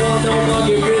don't want no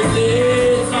monkey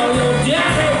business on your daddy.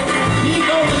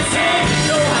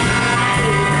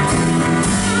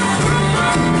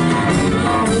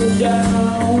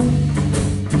 Down,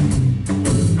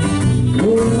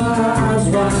 with my eyes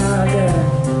wide down.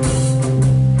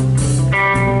 I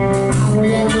don't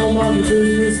want no monkey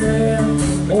business man.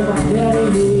 Oh, my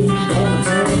daddy, he's gonna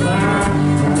take my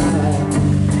time.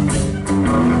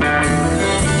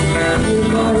 With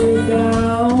my head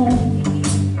down,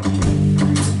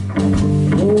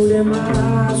 holding my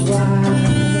eyes wide.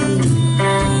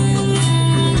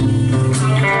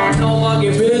 I don't want no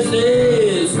monkey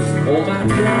business. Oh, my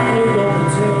daddy gonna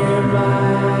take my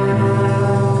life.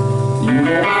 You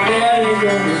know my daddy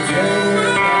gonna take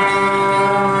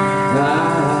my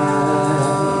life.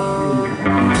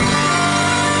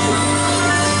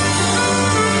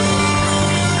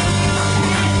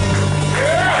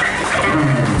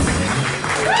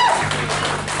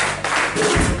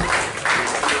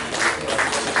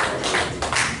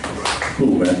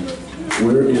 Cool, man.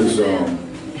 Where is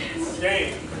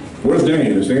Dane. Where's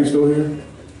Dane? Is Dane still here?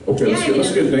 Okay,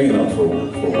 let's get Dane up for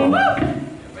one.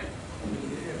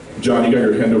 John, you got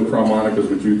your Hendo harmonicas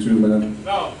with you too, man?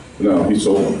 No. No, he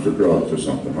sold them for drugs or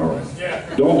something. All right.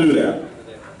 Yeah. Don't do that.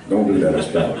 Don't do that. It's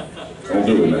bad. Don't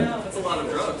do it, man. That's a lot of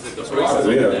drugs.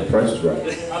 Yeah, the price is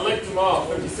right. I licked them all,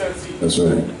 50 cents each. That's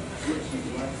right.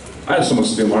 I had someone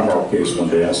steal my harp case one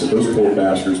day. I said, those poor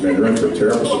bastards, man, they're in for a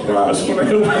terrible surprise when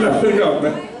I open that thing up,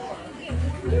 man.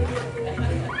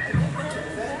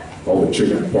 All the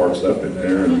chicken parts left in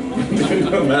there and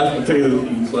mashed potatoes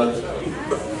and such.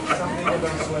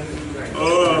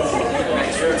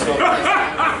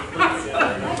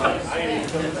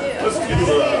 Let's do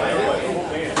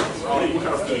What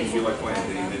kind of stuff do you feel like playing?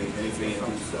 Anything?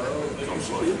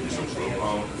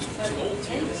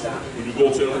 Would you go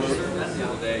to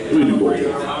We do go to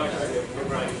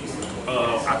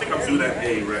I think I'm doing that A,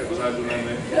 right? Was I doing that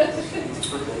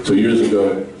A? So years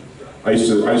ago, I used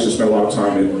to spend a lot of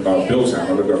time in Billtown.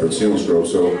 I lived up at Selinsgrove,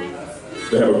 so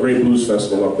they have a great blues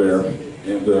festival up there,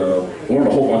 and learned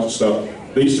a whole bunch of stuff.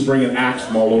 They used to bring in acts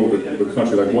from all over the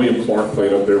country, like William Clark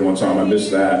played up there one time. I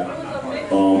missed that.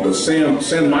 But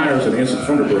Sam Myers and Anson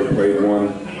Thunderbird played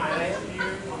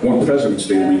one President's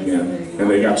Day weekend, and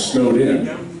they got snowed in.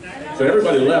 So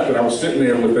everybody left, and I was sitting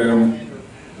there with them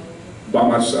by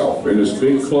myself in this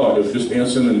big club. It was just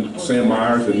Anson and Sam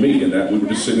Myers and me, and that we were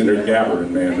just sitting there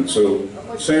gabbering, man. And so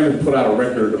Sam had put out a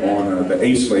record on the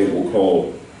Ace label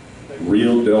called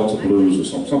Real Delta Blues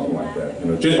or something like that, you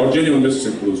know, or Genuine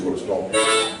Mississippi Blues, what it's called.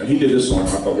 And he did this song. I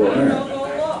thought, well,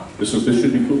 man, this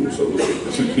should be cool. So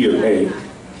this is key of A.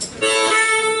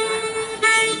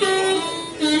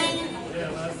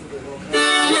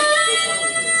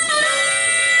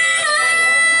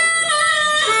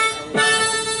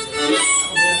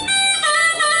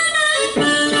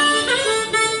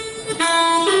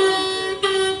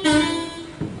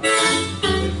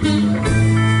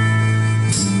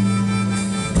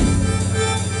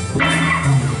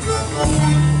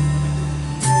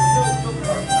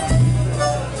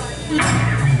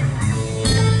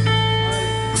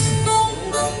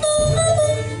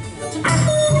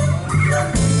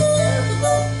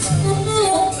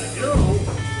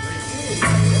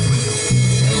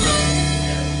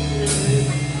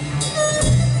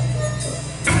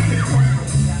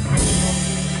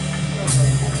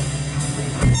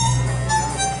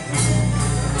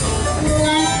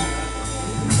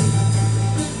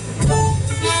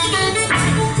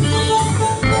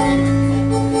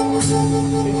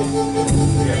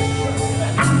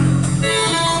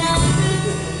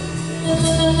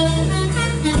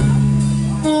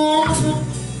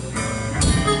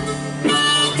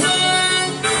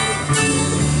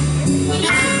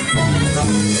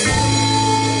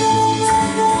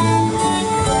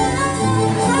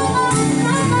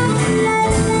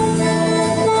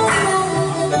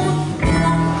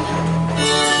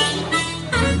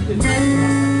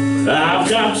 I've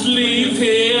got to leave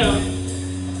here.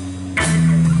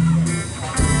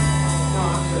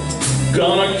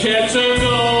 Gonna catch a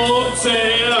gold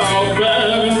tail,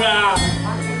 burning right.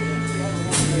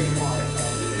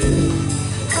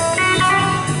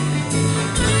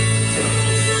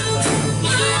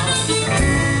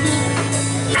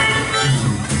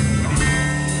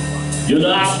 You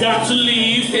know I've got to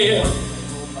leave here.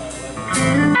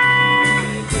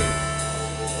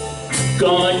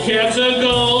 Gonna catch a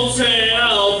gold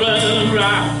tail, burning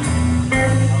right.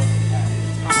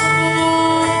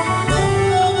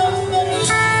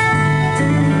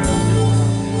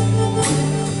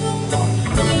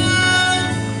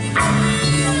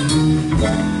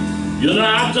 You know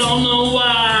I don't know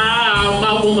why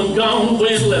my woman gone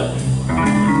way left,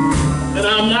 and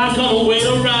I'm not gonna wait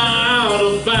around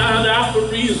to find out the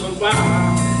reason why.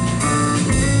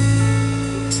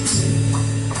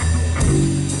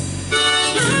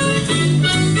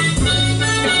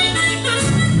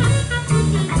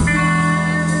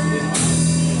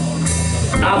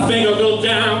 I think I'll go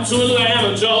down to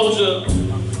Atlanta, Georgia,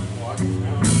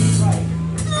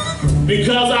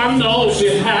 because I know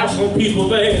she has some people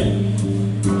there.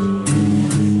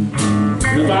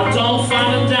 If I don't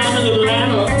find her down in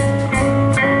Atlanta,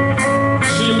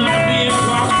 she might be in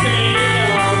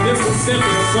Clarksdale or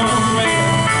Mississippi somewhere.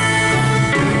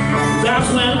 That's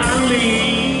when I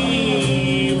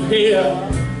leave here.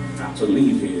 Got to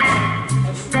leave here.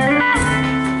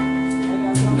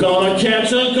 Gonna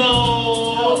catch a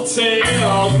gold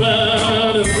tail,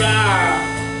 burning bright.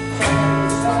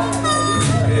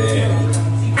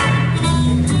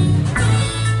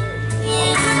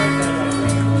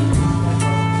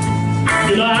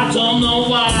 You know, I don't know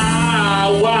why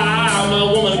my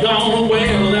woman gone away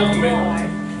and left me.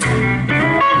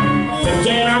 And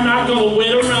then I'm not gonna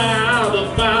wait around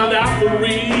to find out the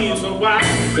reason why.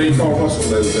 J. Paul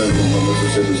Russell, ladies and gentlemen,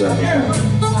 Mississippi's African.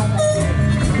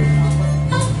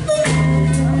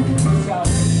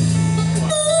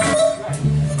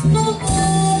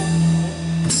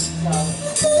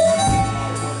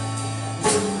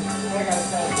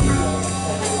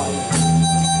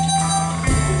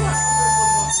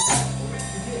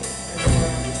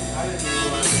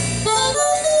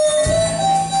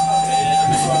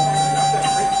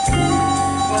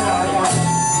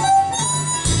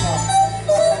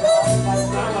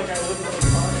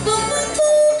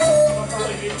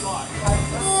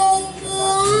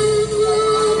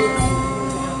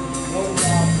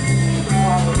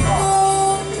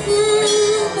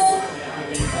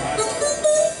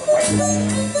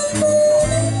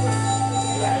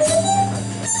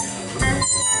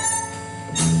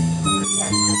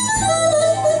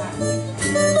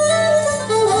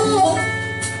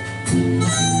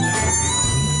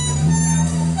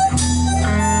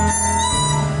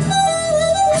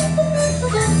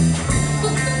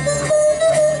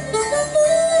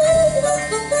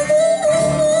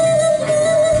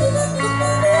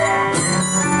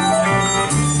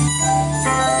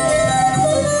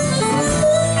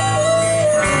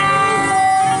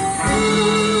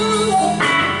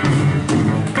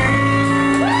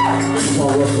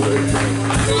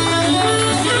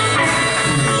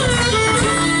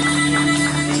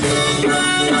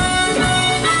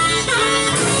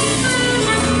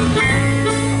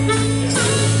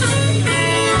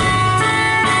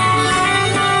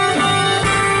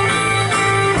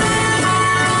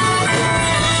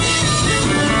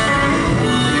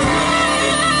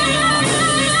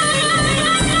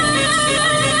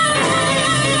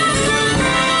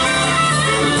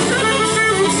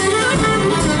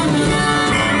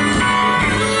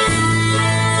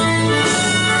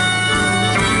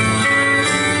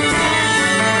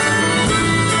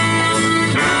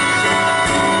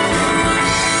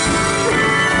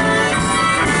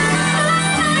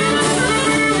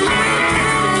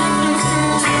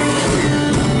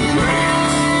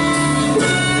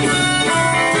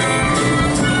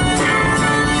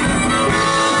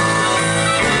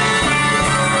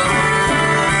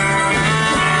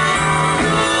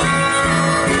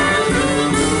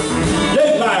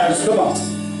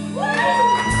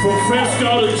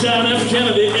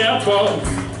 airport.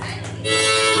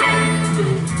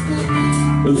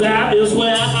 That is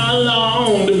where I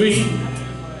long to be.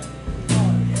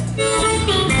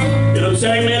 It'll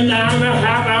take me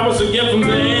 9.5 hours to get from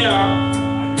there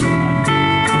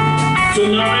to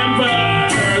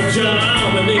Nuremberg,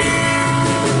 Germany.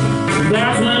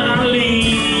 That's when I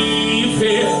leave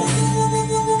here.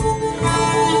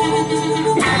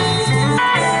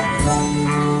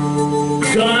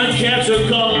 Gonna catch a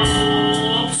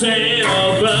cocktail,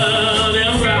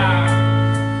 burning right.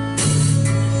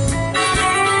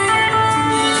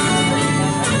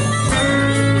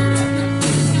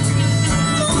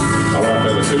 All right,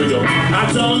 fellas, here we go. I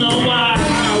don't know why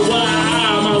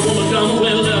my woman comes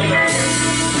with up.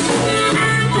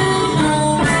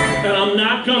 And I'm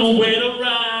not gonna wait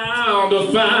around to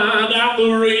find out the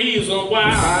reason why.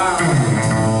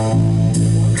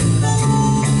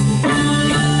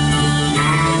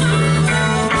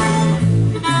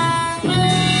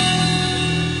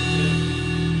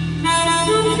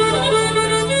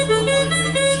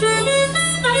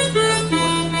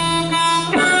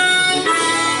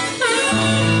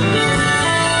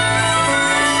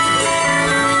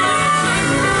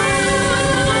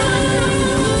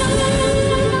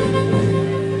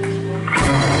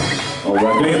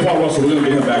 Dan Paul Russell, we're going to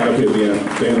get him back up here at the end.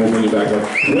 Dan will bring you back up.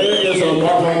 Where is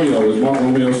Mark Romeo? Is Mark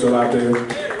Romeo still out there?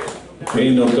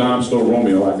 Ain't no Don Store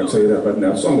Romeo, I can tell you that right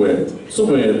now. Somewhere.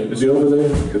 Is he over there?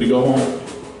 Did he go home?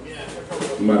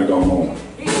 He might have gone home.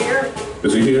 He's here.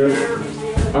 Is he here?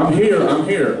 I'm here.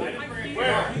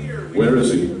 Where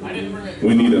is he?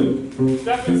 We need him.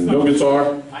 No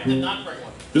guitar? I did not bring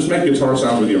one. Just make guitar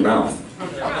sound with your mouth.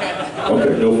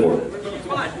 Okay, go for it.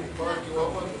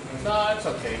 No, it's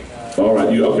okay. All right,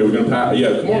 okay, we're gonna pass.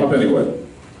 Yeah, come on up anyway.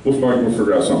 We'll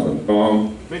figure out something.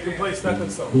 Make him play Stepping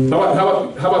Stone. How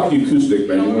about the acoustic,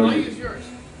 man? I'll use yours.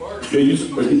 Yeah, you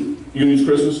gonna use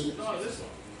Chris's? No, this one.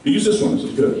 You use this one. This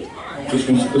is good. This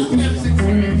one's. And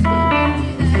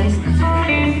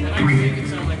I can make it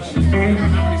sound like shit.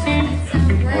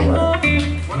 All right.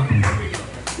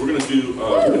 We're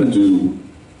gonna do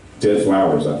Dead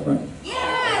Flowers, I think.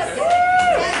 Yes!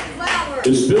 Yes, flowers.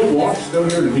 Is Bill Walsh still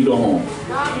here? Or did he go home?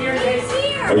 I'm here,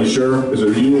 Daisy. Are you sure? Is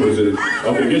it you or is it?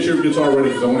 Okay, get your guitar ready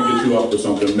because I want to get you up to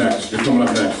something next. You're coming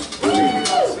up next.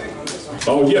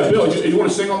 Oh yeah, Bill, you want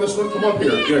to sing on this one? Come up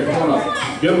here. Yeah, come on up.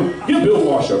 Get Bill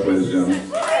Walsh up, ladies and gentlemen.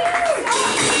 Yeah,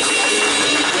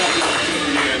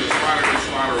 the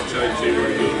slider will tell you where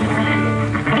to go.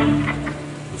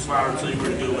 The slider will tell you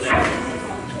where to go with that.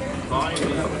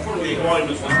 Volume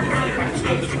is here.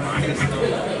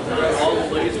 All the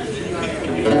lasers.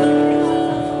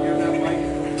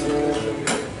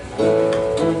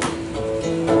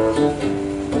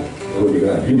 Look at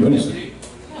that. He knows it.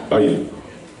 Oh yeah.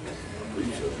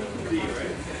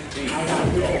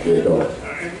 There you go.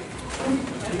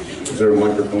 Is there a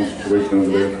microphone situation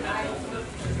over there?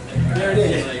 There it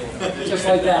is. Just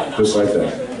like that. Just like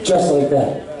that. Just like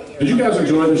that. Did you guys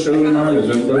enjoy the show tonight? Is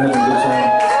everybody having a good time?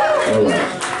 All right.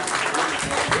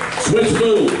 Switch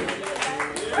Boo.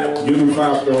 Give them 5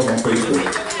 stars on Facebook.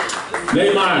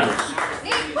 Nate Myers.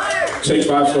 Take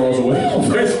 5 stars away on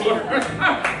Facebook.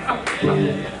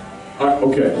 All right,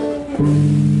 okay.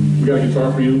 We got a guitar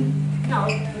for you? No.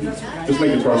 Just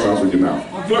make guitar sounds with your mouth.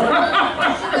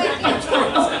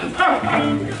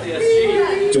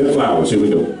 Dead Flowers, here we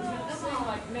go.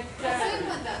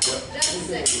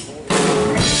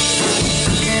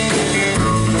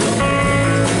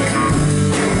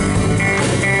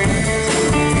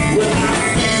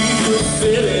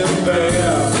 Sitting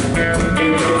there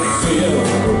in your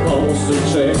silver upholstered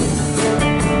chair,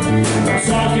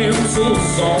 talking to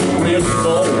some rich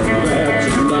folk that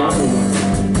you know.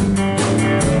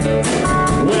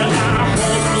 Well, I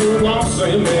hope you won't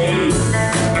say me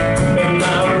in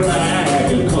my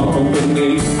ragged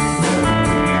company.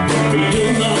 You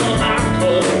know I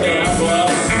could never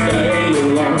stay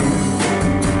alone.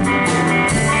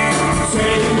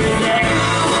 Take me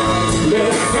down,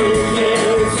 let's take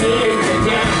me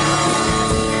down.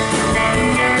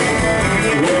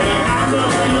 Well, I know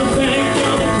you think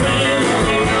you're playing on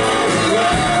the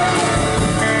wrong.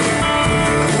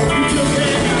 You just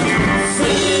can't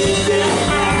say that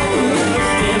I was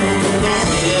in the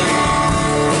morning.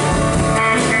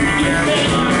 You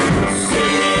can't say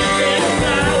that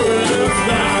I was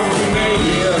down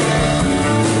there.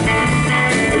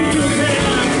 You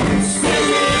can't say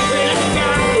that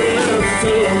I was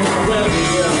too ready.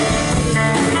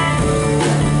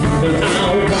 And I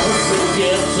won't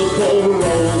forget to pour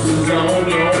roses on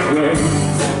your grave.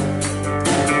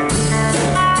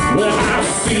 Well, I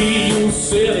see you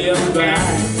sitting back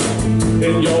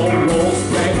in your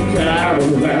rose-pink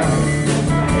Cadillac.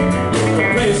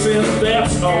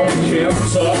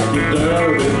 Kentucky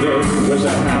Derby Day. Where's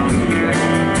that happening?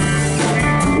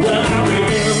 Well, I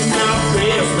begin my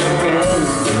basement room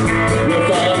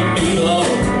with a needle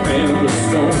and a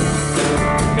stone,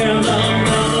 and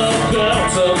another girl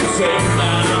to take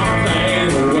my pain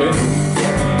away.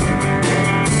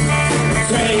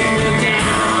 Take me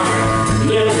down,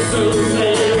 little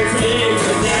Susie, take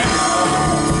me down.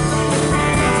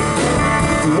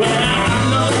 Well, I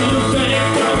know you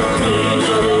think I'm a clean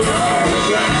little ground.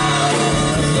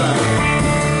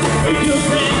 You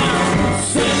can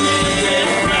send me the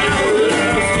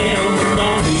flowers in the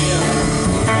morning.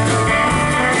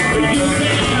 You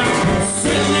can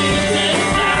send me the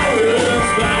flowers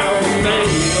by me.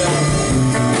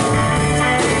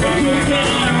 You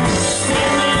can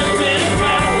send me the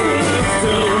flowers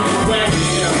to me.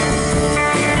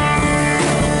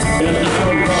 And I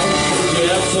won't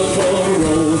forget to put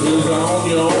roses on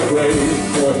your grave.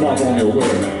 Boy, Mark Romeo, go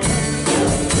ahead now.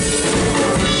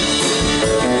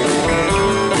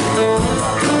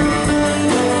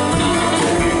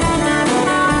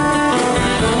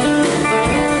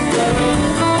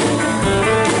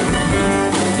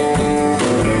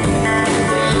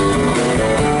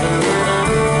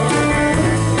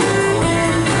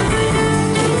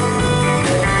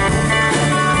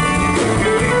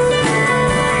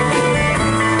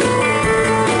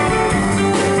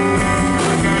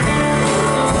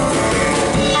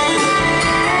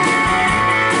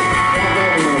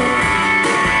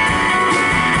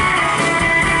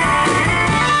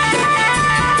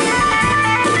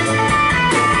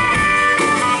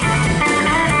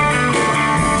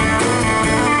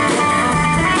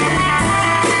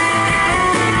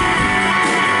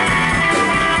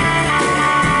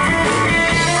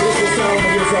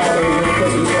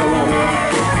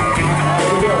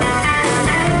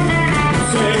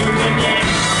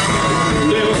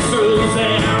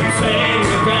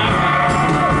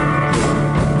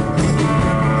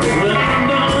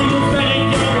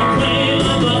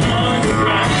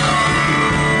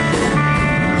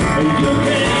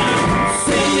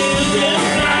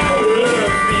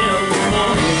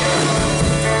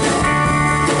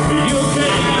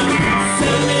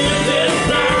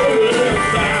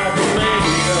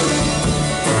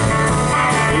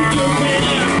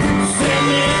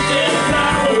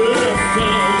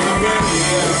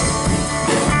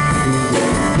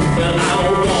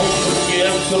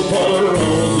 To put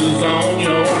roses on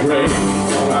your grave.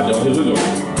 I don't hear the door.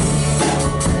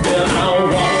 And I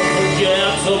won't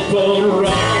forget to put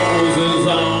roses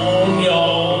on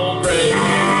your grave.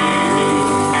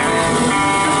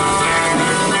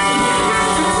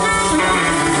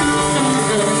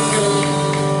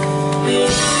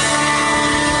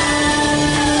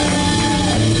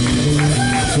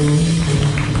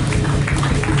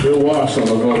 Bill Wash on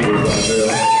the vocals right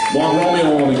there. Mark Romeo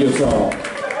on the guitar.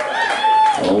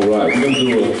 All right,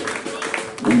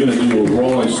 we're gonna do a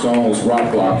Rolling Stones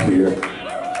rock block here.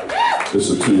 This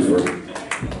is a twofer.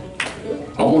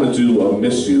 I want to do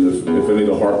 "Miss You." If any of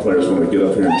the harp players want to get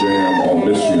up here and jam on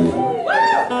 "Miss You,"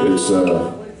 it's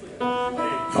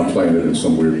I'm playing it in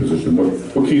some weird position.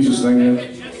 What key's this thing in?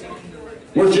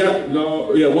 Where's Jack?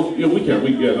 No, yeah, we can.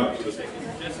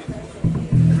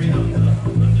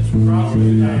 Not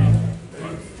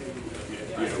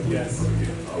this.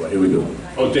 All right, here we go.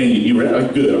 Oh, dang, you ready?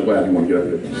 Good, I'm glad you want to get up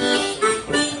here.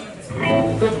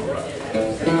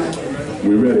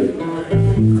 We ready?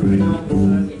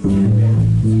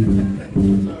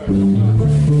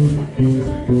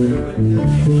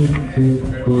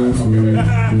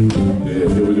 Yeah,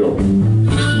 here we go.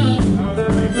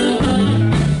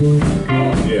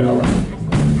 Yeah, all right.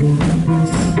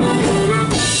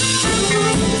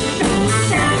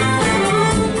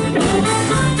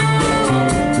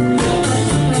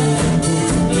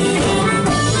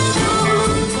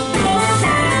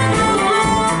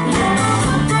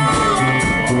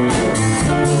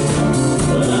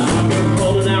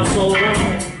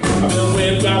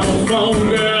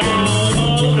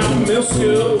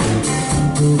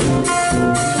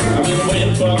 I've been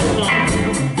waiting for the phone.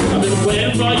 I've been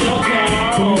waiting for your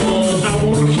call. I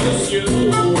wanna kiss you.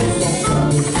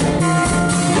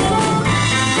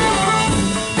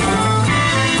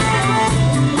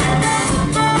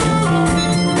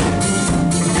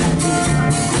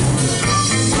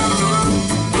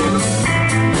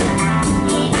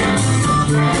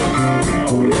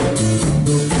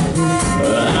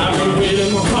 I've been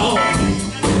waiting my call.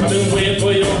 I've been waiting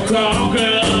for your call,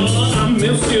 girl. I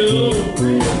miss you.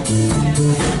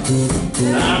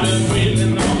 I've been waiting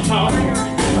in the hall.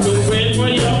 I've been waiting for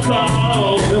your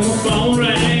call. Then my phone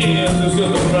rings. This is a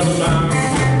friend of mine.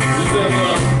 He says,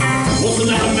 what's the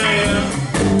matter, man?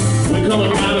 We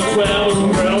coming right across.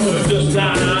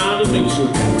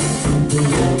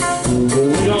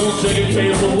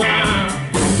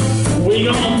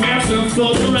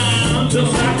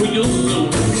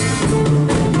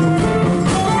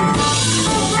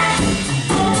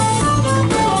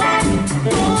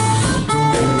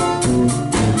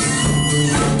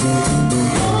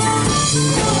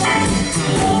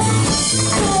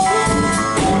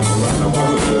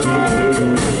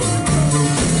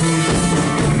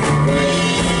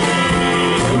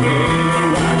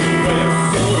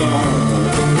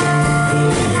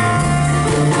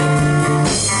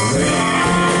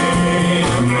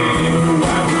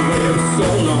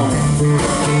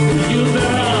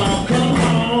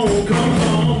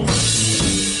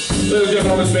 Ladies and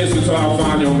gentlemen, on this bass guitar,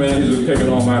 fine young man, he's just picking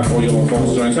all night for you on 4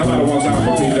 strings. How about it one time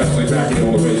for Pete Destiny back here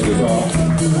on the bass guitar?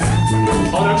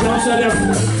 On that drum set,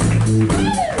 everyone.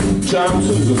 John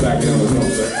Tools is back here on the drum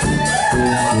set.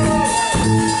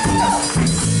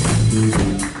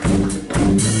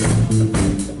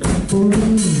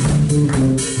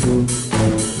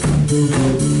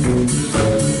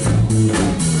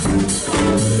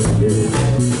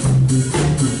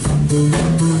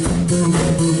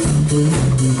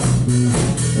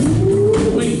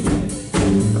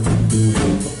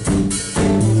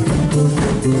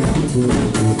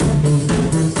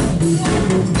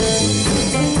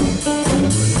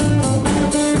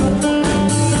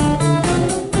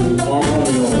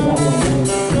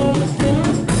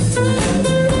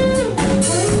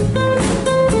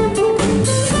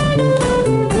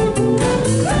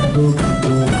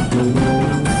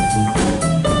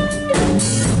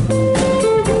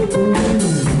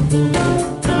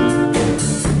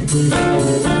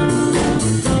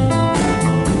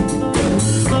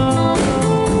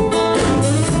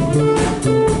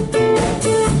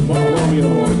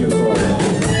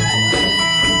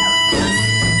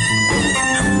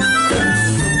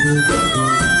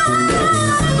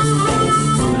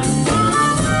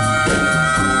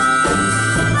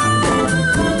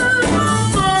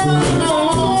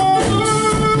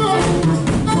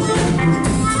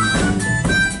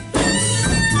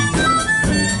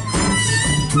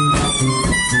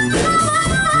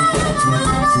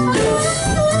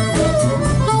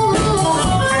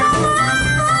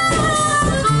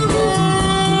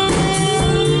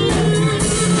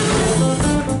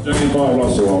 Paul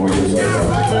Russell on with this.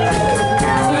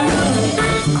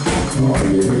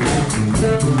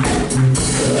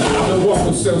 I've been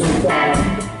walking since the fire.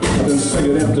 I've been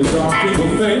singing after dark. People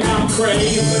think I'm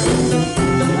crazy.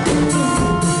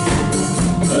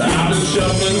 I've been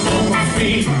shuffling on my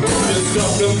feet, been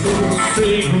shuffling through the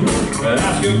street,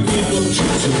 asking people,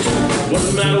 what's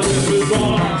the matter with me,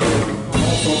 boy?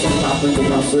 Sometimes I think of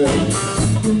myself.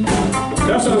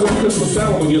 That sounds like Christmas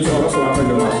Sound on the guitar. That's what I think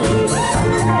of myself.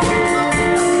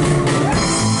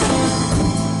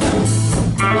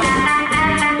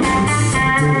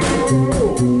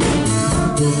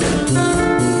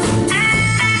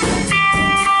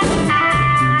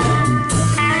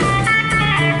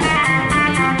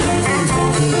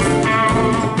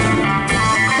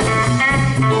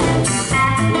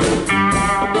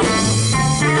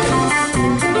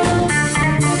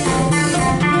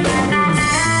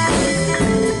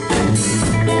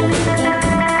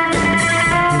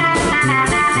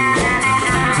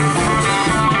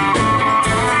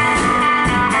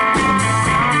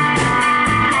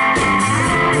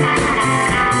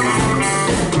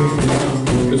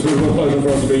 For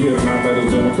us to be here tonight, ladies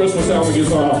and gentlemen. Christmas Sound on the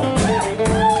guitar,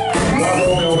 Rob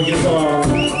Romeo on the guitar,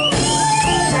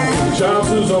 John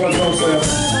Tools on the drum set,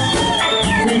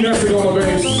 Pete Destiny on the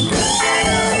bass,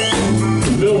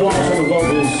 Bill Walsh on the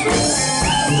vocals,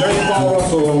 James Paul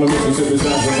Russell on the Mississippi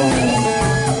saxophone.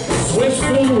 Switch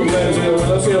Blue, ladies and gentlemen.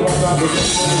 Let's hear one time for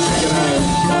Switch Blue second hand.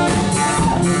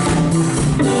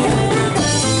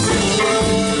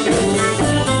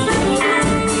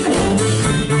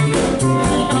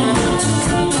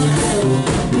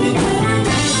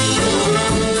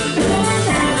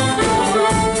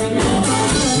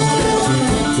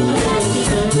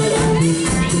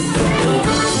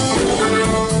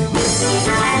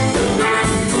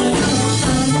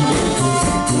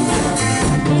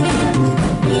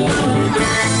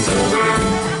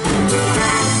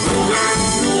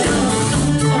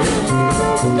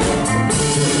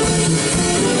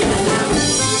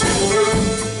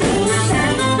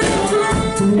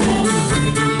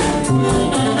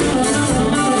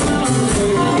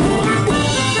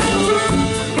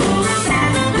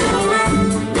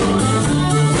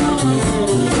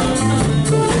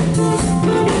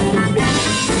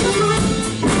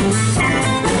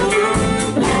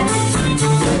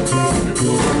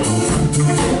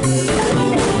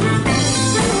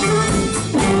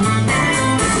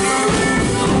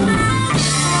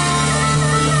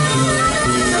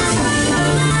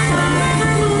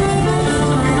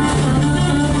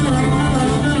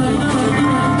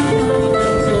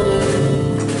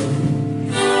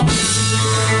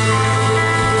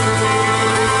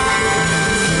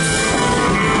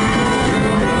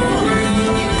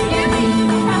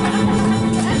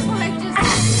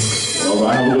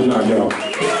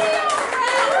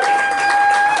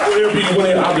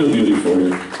 I'll do beauty for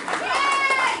you.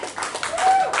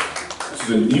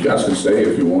 You guys can stay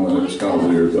if you want. It's kind of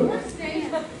weird, but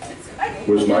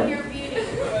where's Mike?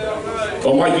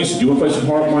 Oh, Mike, you want to play some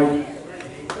harp, Mike?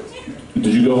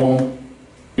 Did you go home?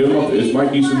 Get him up. Is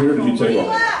Mike Easton here? Did he take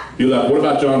off? He left. What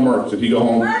about John Merckx? Did he go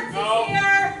home?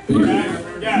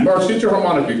 Merckx, get your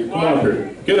harmonica. Come on up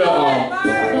here. Get up.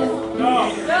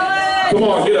 Come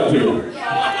on, get up here.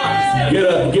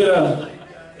 Get up.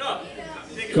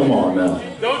 Come on now.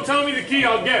 Don't tell me the key,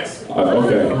 I'll guess.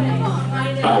 Okay.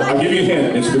 I'll give you a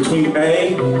hint. It's between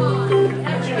A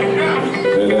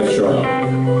and F sharp.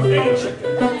 It's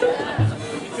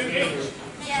an H.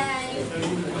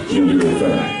 You can do your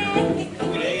thing.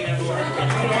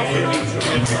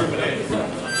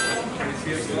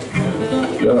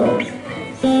 Yeah.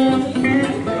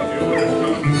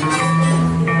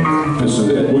 This is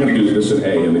it. We're going to do this in A,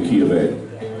 in the key of A.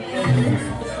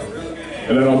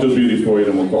 And then I'll do beauty for you,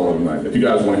 then we'll call it a night. If you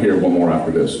guys want to hear one more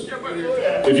after this.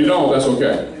 If you don't, that's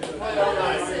okay.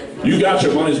 You got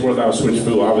your money's worth out of Switch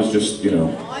Foo. I was just, you know,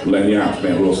 letting you out,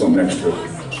 man, a little something extra. I'm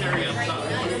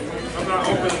not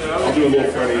open. I'll do a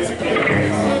little Freddie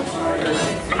again.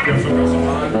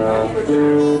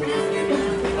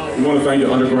 We want to thank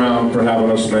you, Underground, for having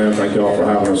us, man. Thank you all for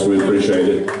having us. We appreciate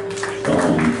it.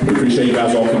 We appreciate you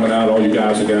guys all coming out, all you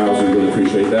guys and gals. We really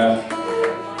appreciate that.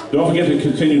 Don't forget to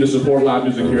continue to support live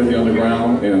music here at the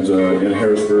Underground and in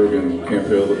Harrisburg and Camp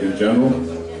Hill in general.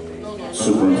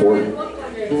 Super important.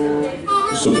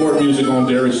 Support music on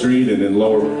Derry Street and in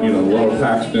lower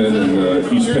Paxton and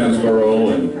East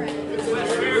Pennsboro and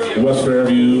West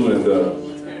Fairview and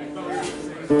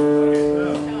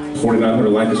 4900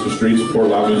 Lancaster Street. Support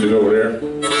live music over there.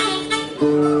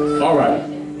 All right,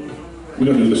 we're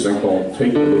gonna do this thing called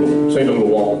Take a Little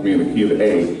Walk with Me in the key of the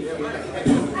A.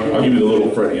 I'll give you the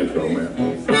little Freddie intro, man.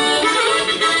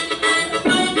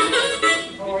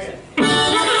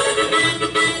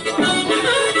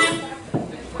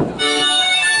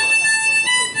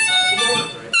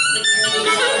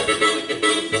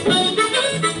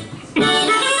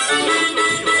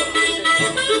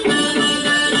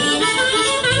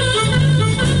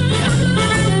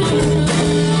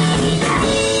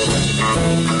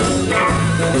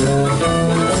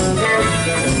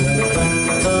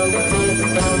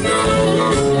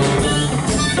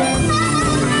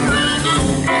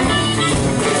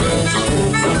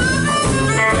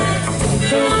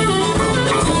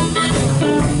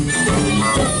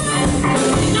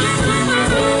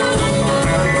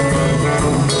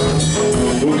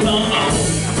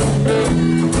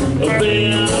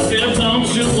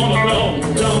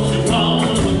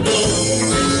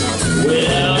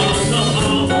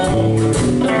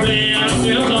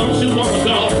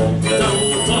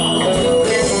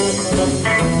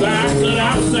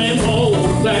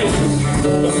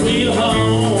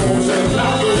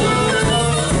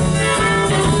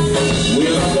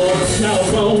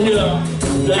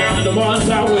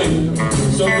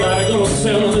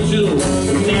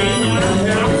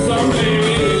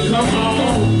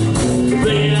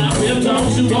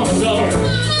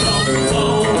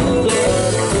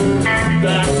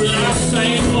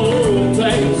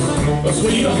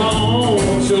 Sweet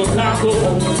home, Chicago.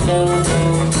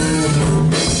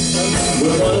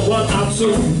 Well, what I'm so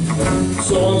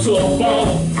and so far.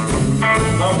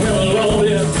 I'm hella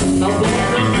lonely. I'm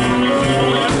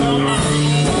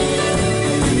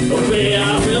oh, baby,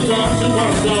 I've been don't you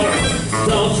want to go?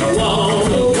 Don't you want to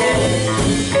go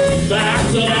back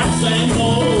to that same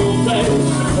old place?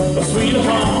 A sweet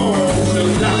home,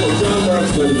 Chicago. John Merckx,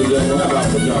 ladies and gentlemen. How about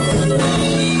the John Merckx?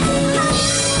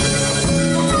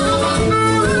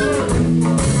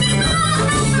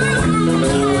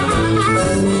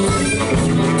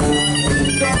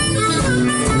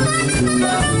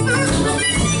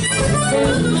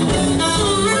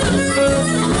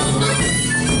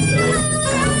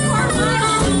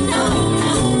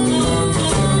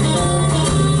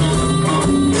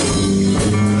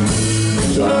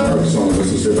 John Merckx on the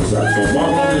Mississippi saxophone.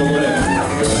 Mark Romeo Lynn.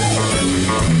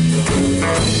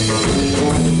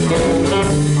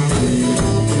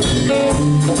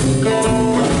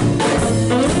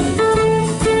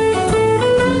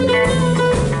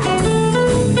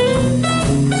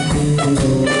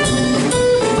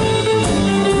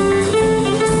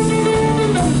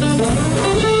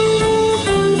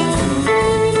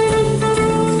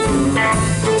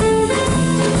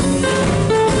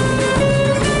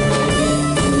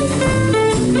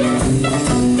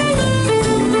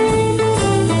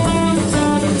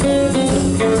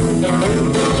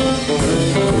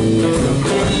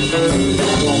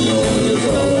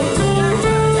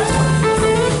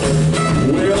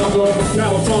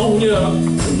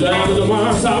 Down to the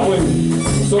Mars Highway.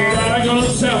 So God, I'm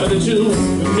gonna tell me that you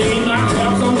need my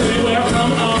car someday. Well,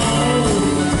 come on.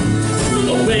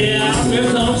 Oh, baby,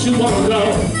 don't you wanna go?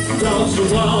 Don't you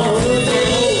wanna go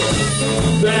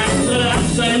back to that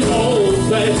same old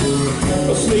place?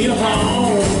 Sweet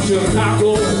home,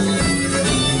 Chicago.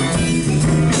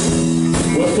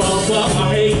 With fun for my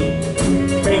hate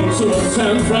to a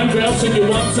 10 friend girl, see you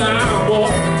one time, boy.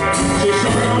 She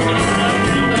showed me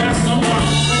that's no more.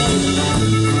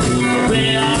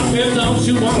 Baby, don't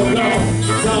you wanna go?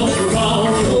 Don't you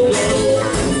wanna go?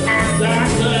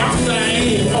 That's the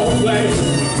same old place.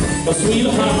 A sweet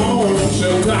home,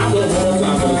 Chicago.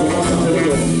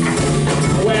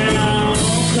 Well,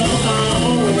 come on.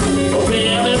 Oh,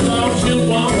 baby, don't you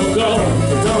wanna go?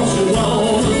 Don't you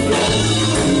wanna go?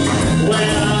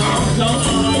 Well, come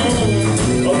on.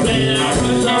 Oh, baby,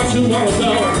 don't you wanna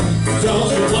go? Don't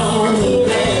you wanna go?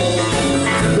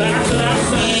 Back to that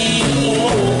same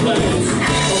old place.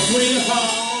 A sweet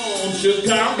home,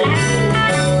 Chicago.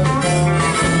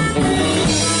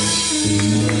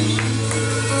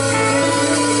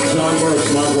 John Burks,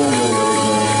 my woman.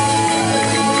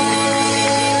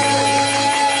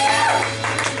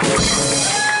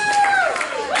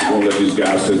 Let these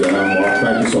guys sit down. Mark,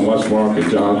 thank you so much, Mark, and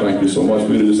John, thank you so much.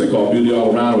 We do this thing called Beauty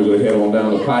All Around. We're going to head on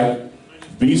down the pike.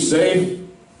 Be safe,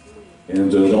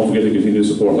 and don't forget to continue to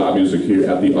support live music here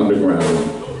at the Underground.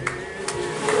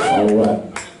 All right.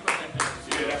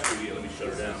 Let me shut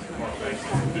her down. Mark, thanks.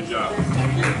 Good job.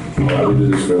 All right, we do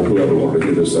this for whoever wanted to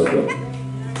hear this stuff.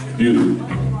 Beauty.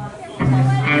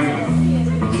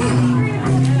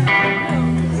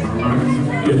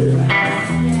 Yeah.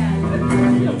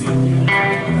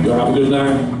 Y'all have a good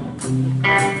night.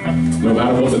 No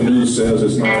matter what the news says,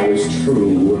 it's not always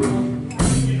true.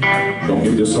 Don't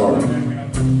get disheartened.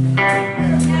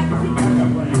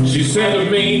 She said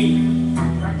to me,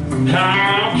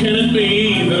 how can it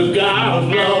be the God of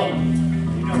love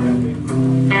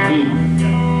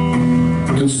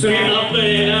can stand up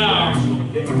there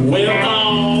with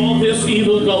all this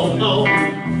evil going on?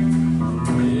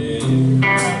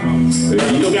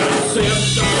 You got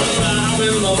self-started alive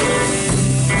in love.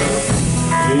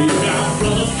 You got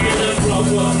brother killing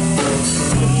brother.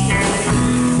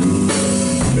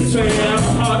 It's a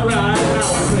hard ride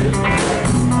out there.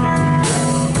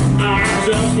 I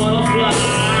just wanna fly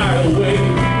away.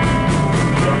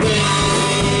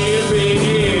 Baby,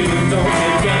 don't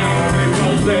get down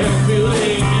because there's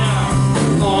beauty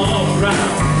all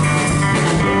around.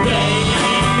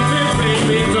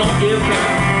 Baby, don't get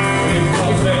down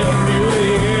because there's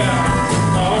beauty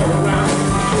all around.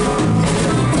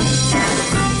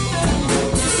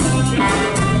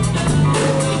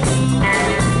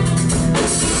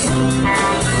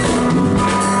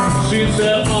 She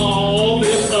said all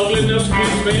this ugliness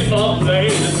keeps me up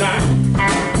late at night.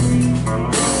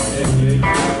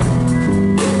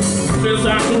 Since I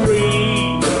could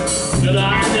read, that I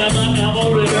never ever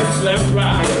really slept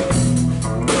right.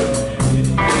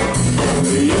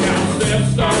 You got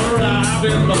step-star alive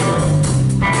in love.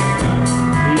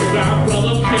 You got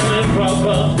brother killing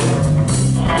brother.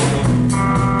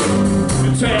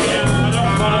 You tear the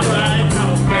heart right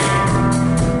out there.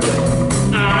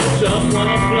 I just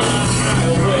wanna fly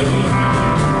away.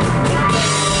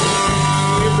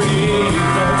 Baby,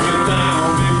 don't get down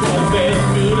because there's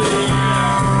beauty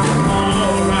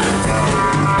all around.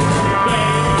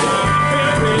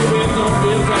 Baby, don't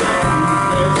get down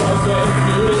because there's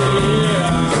beauty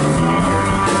all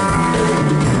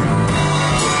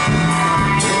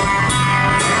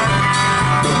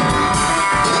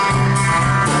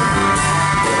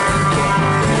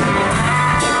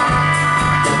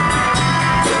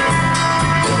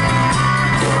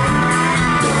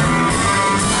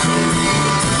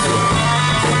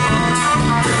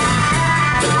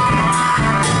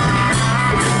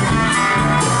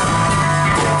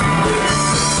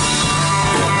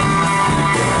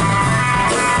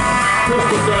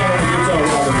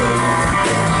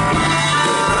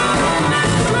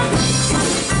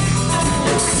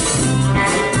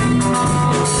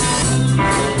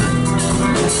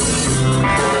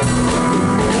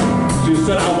She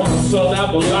said, I want to sell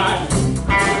out the life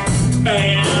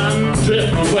and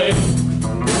drift away.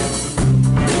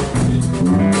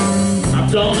 I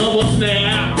don't know what's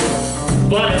there,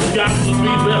 but it's got to be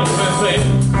better than say.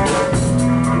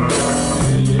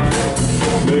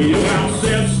 You got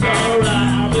self-star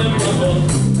alive in brother.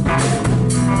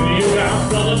 You got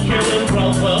brother killing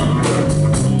brother.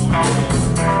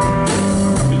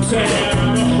 You tear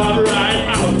the heart right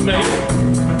out of me.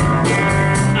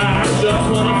 I just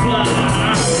wanna fly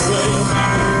away.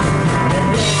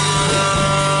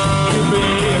 You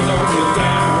baby, don't get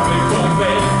down because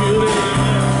there's beauty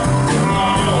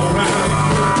all around.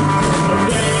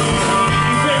 Baby,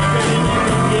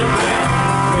 don't get down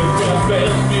because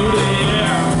there's beauty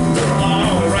all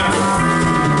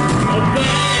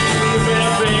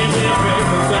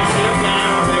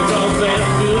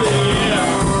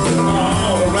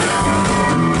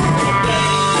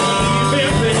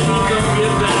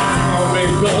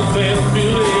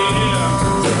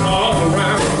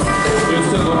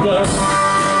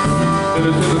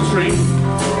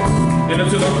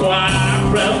into the choir,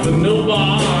 press the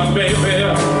newborn, baby.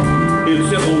 It's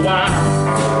in the wire,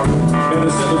 and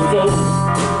it's in the throat,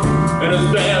 and it's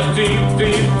there deep,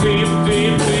 deep, deep,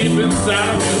 deep, deep inside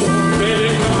of you. Baby,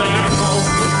 come back home,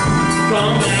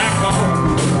 come back home,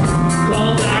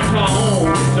 come back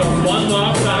home, just one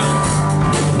more time.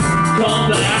 Come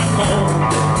back home,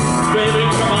 baby,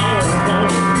 come on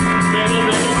home, baby,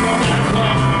 baby, come back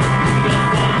home, just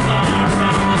one more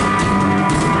time.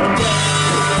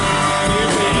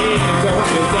 Baby, don't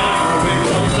get down,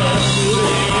 because that's who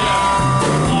they are,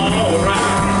 all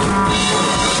around.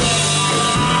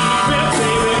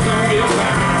 Baby, don't get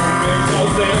down,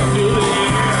 because that's who they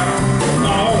are,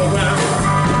 all around.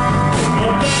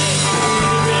 Oh,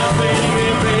 baby,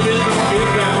 baby, don't get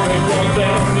down, because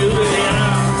that's who they are.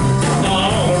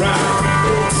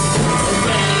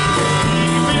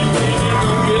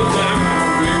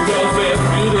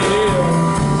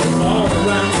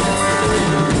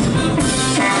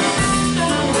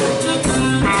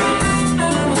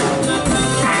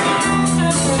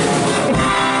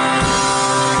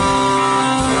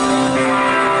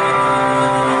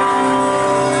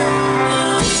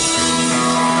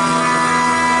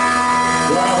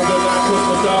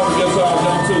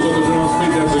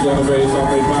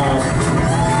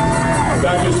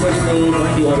 Back to Switch Move,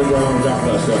 thank you, Underground, God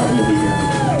bless you, have a good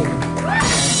weekend.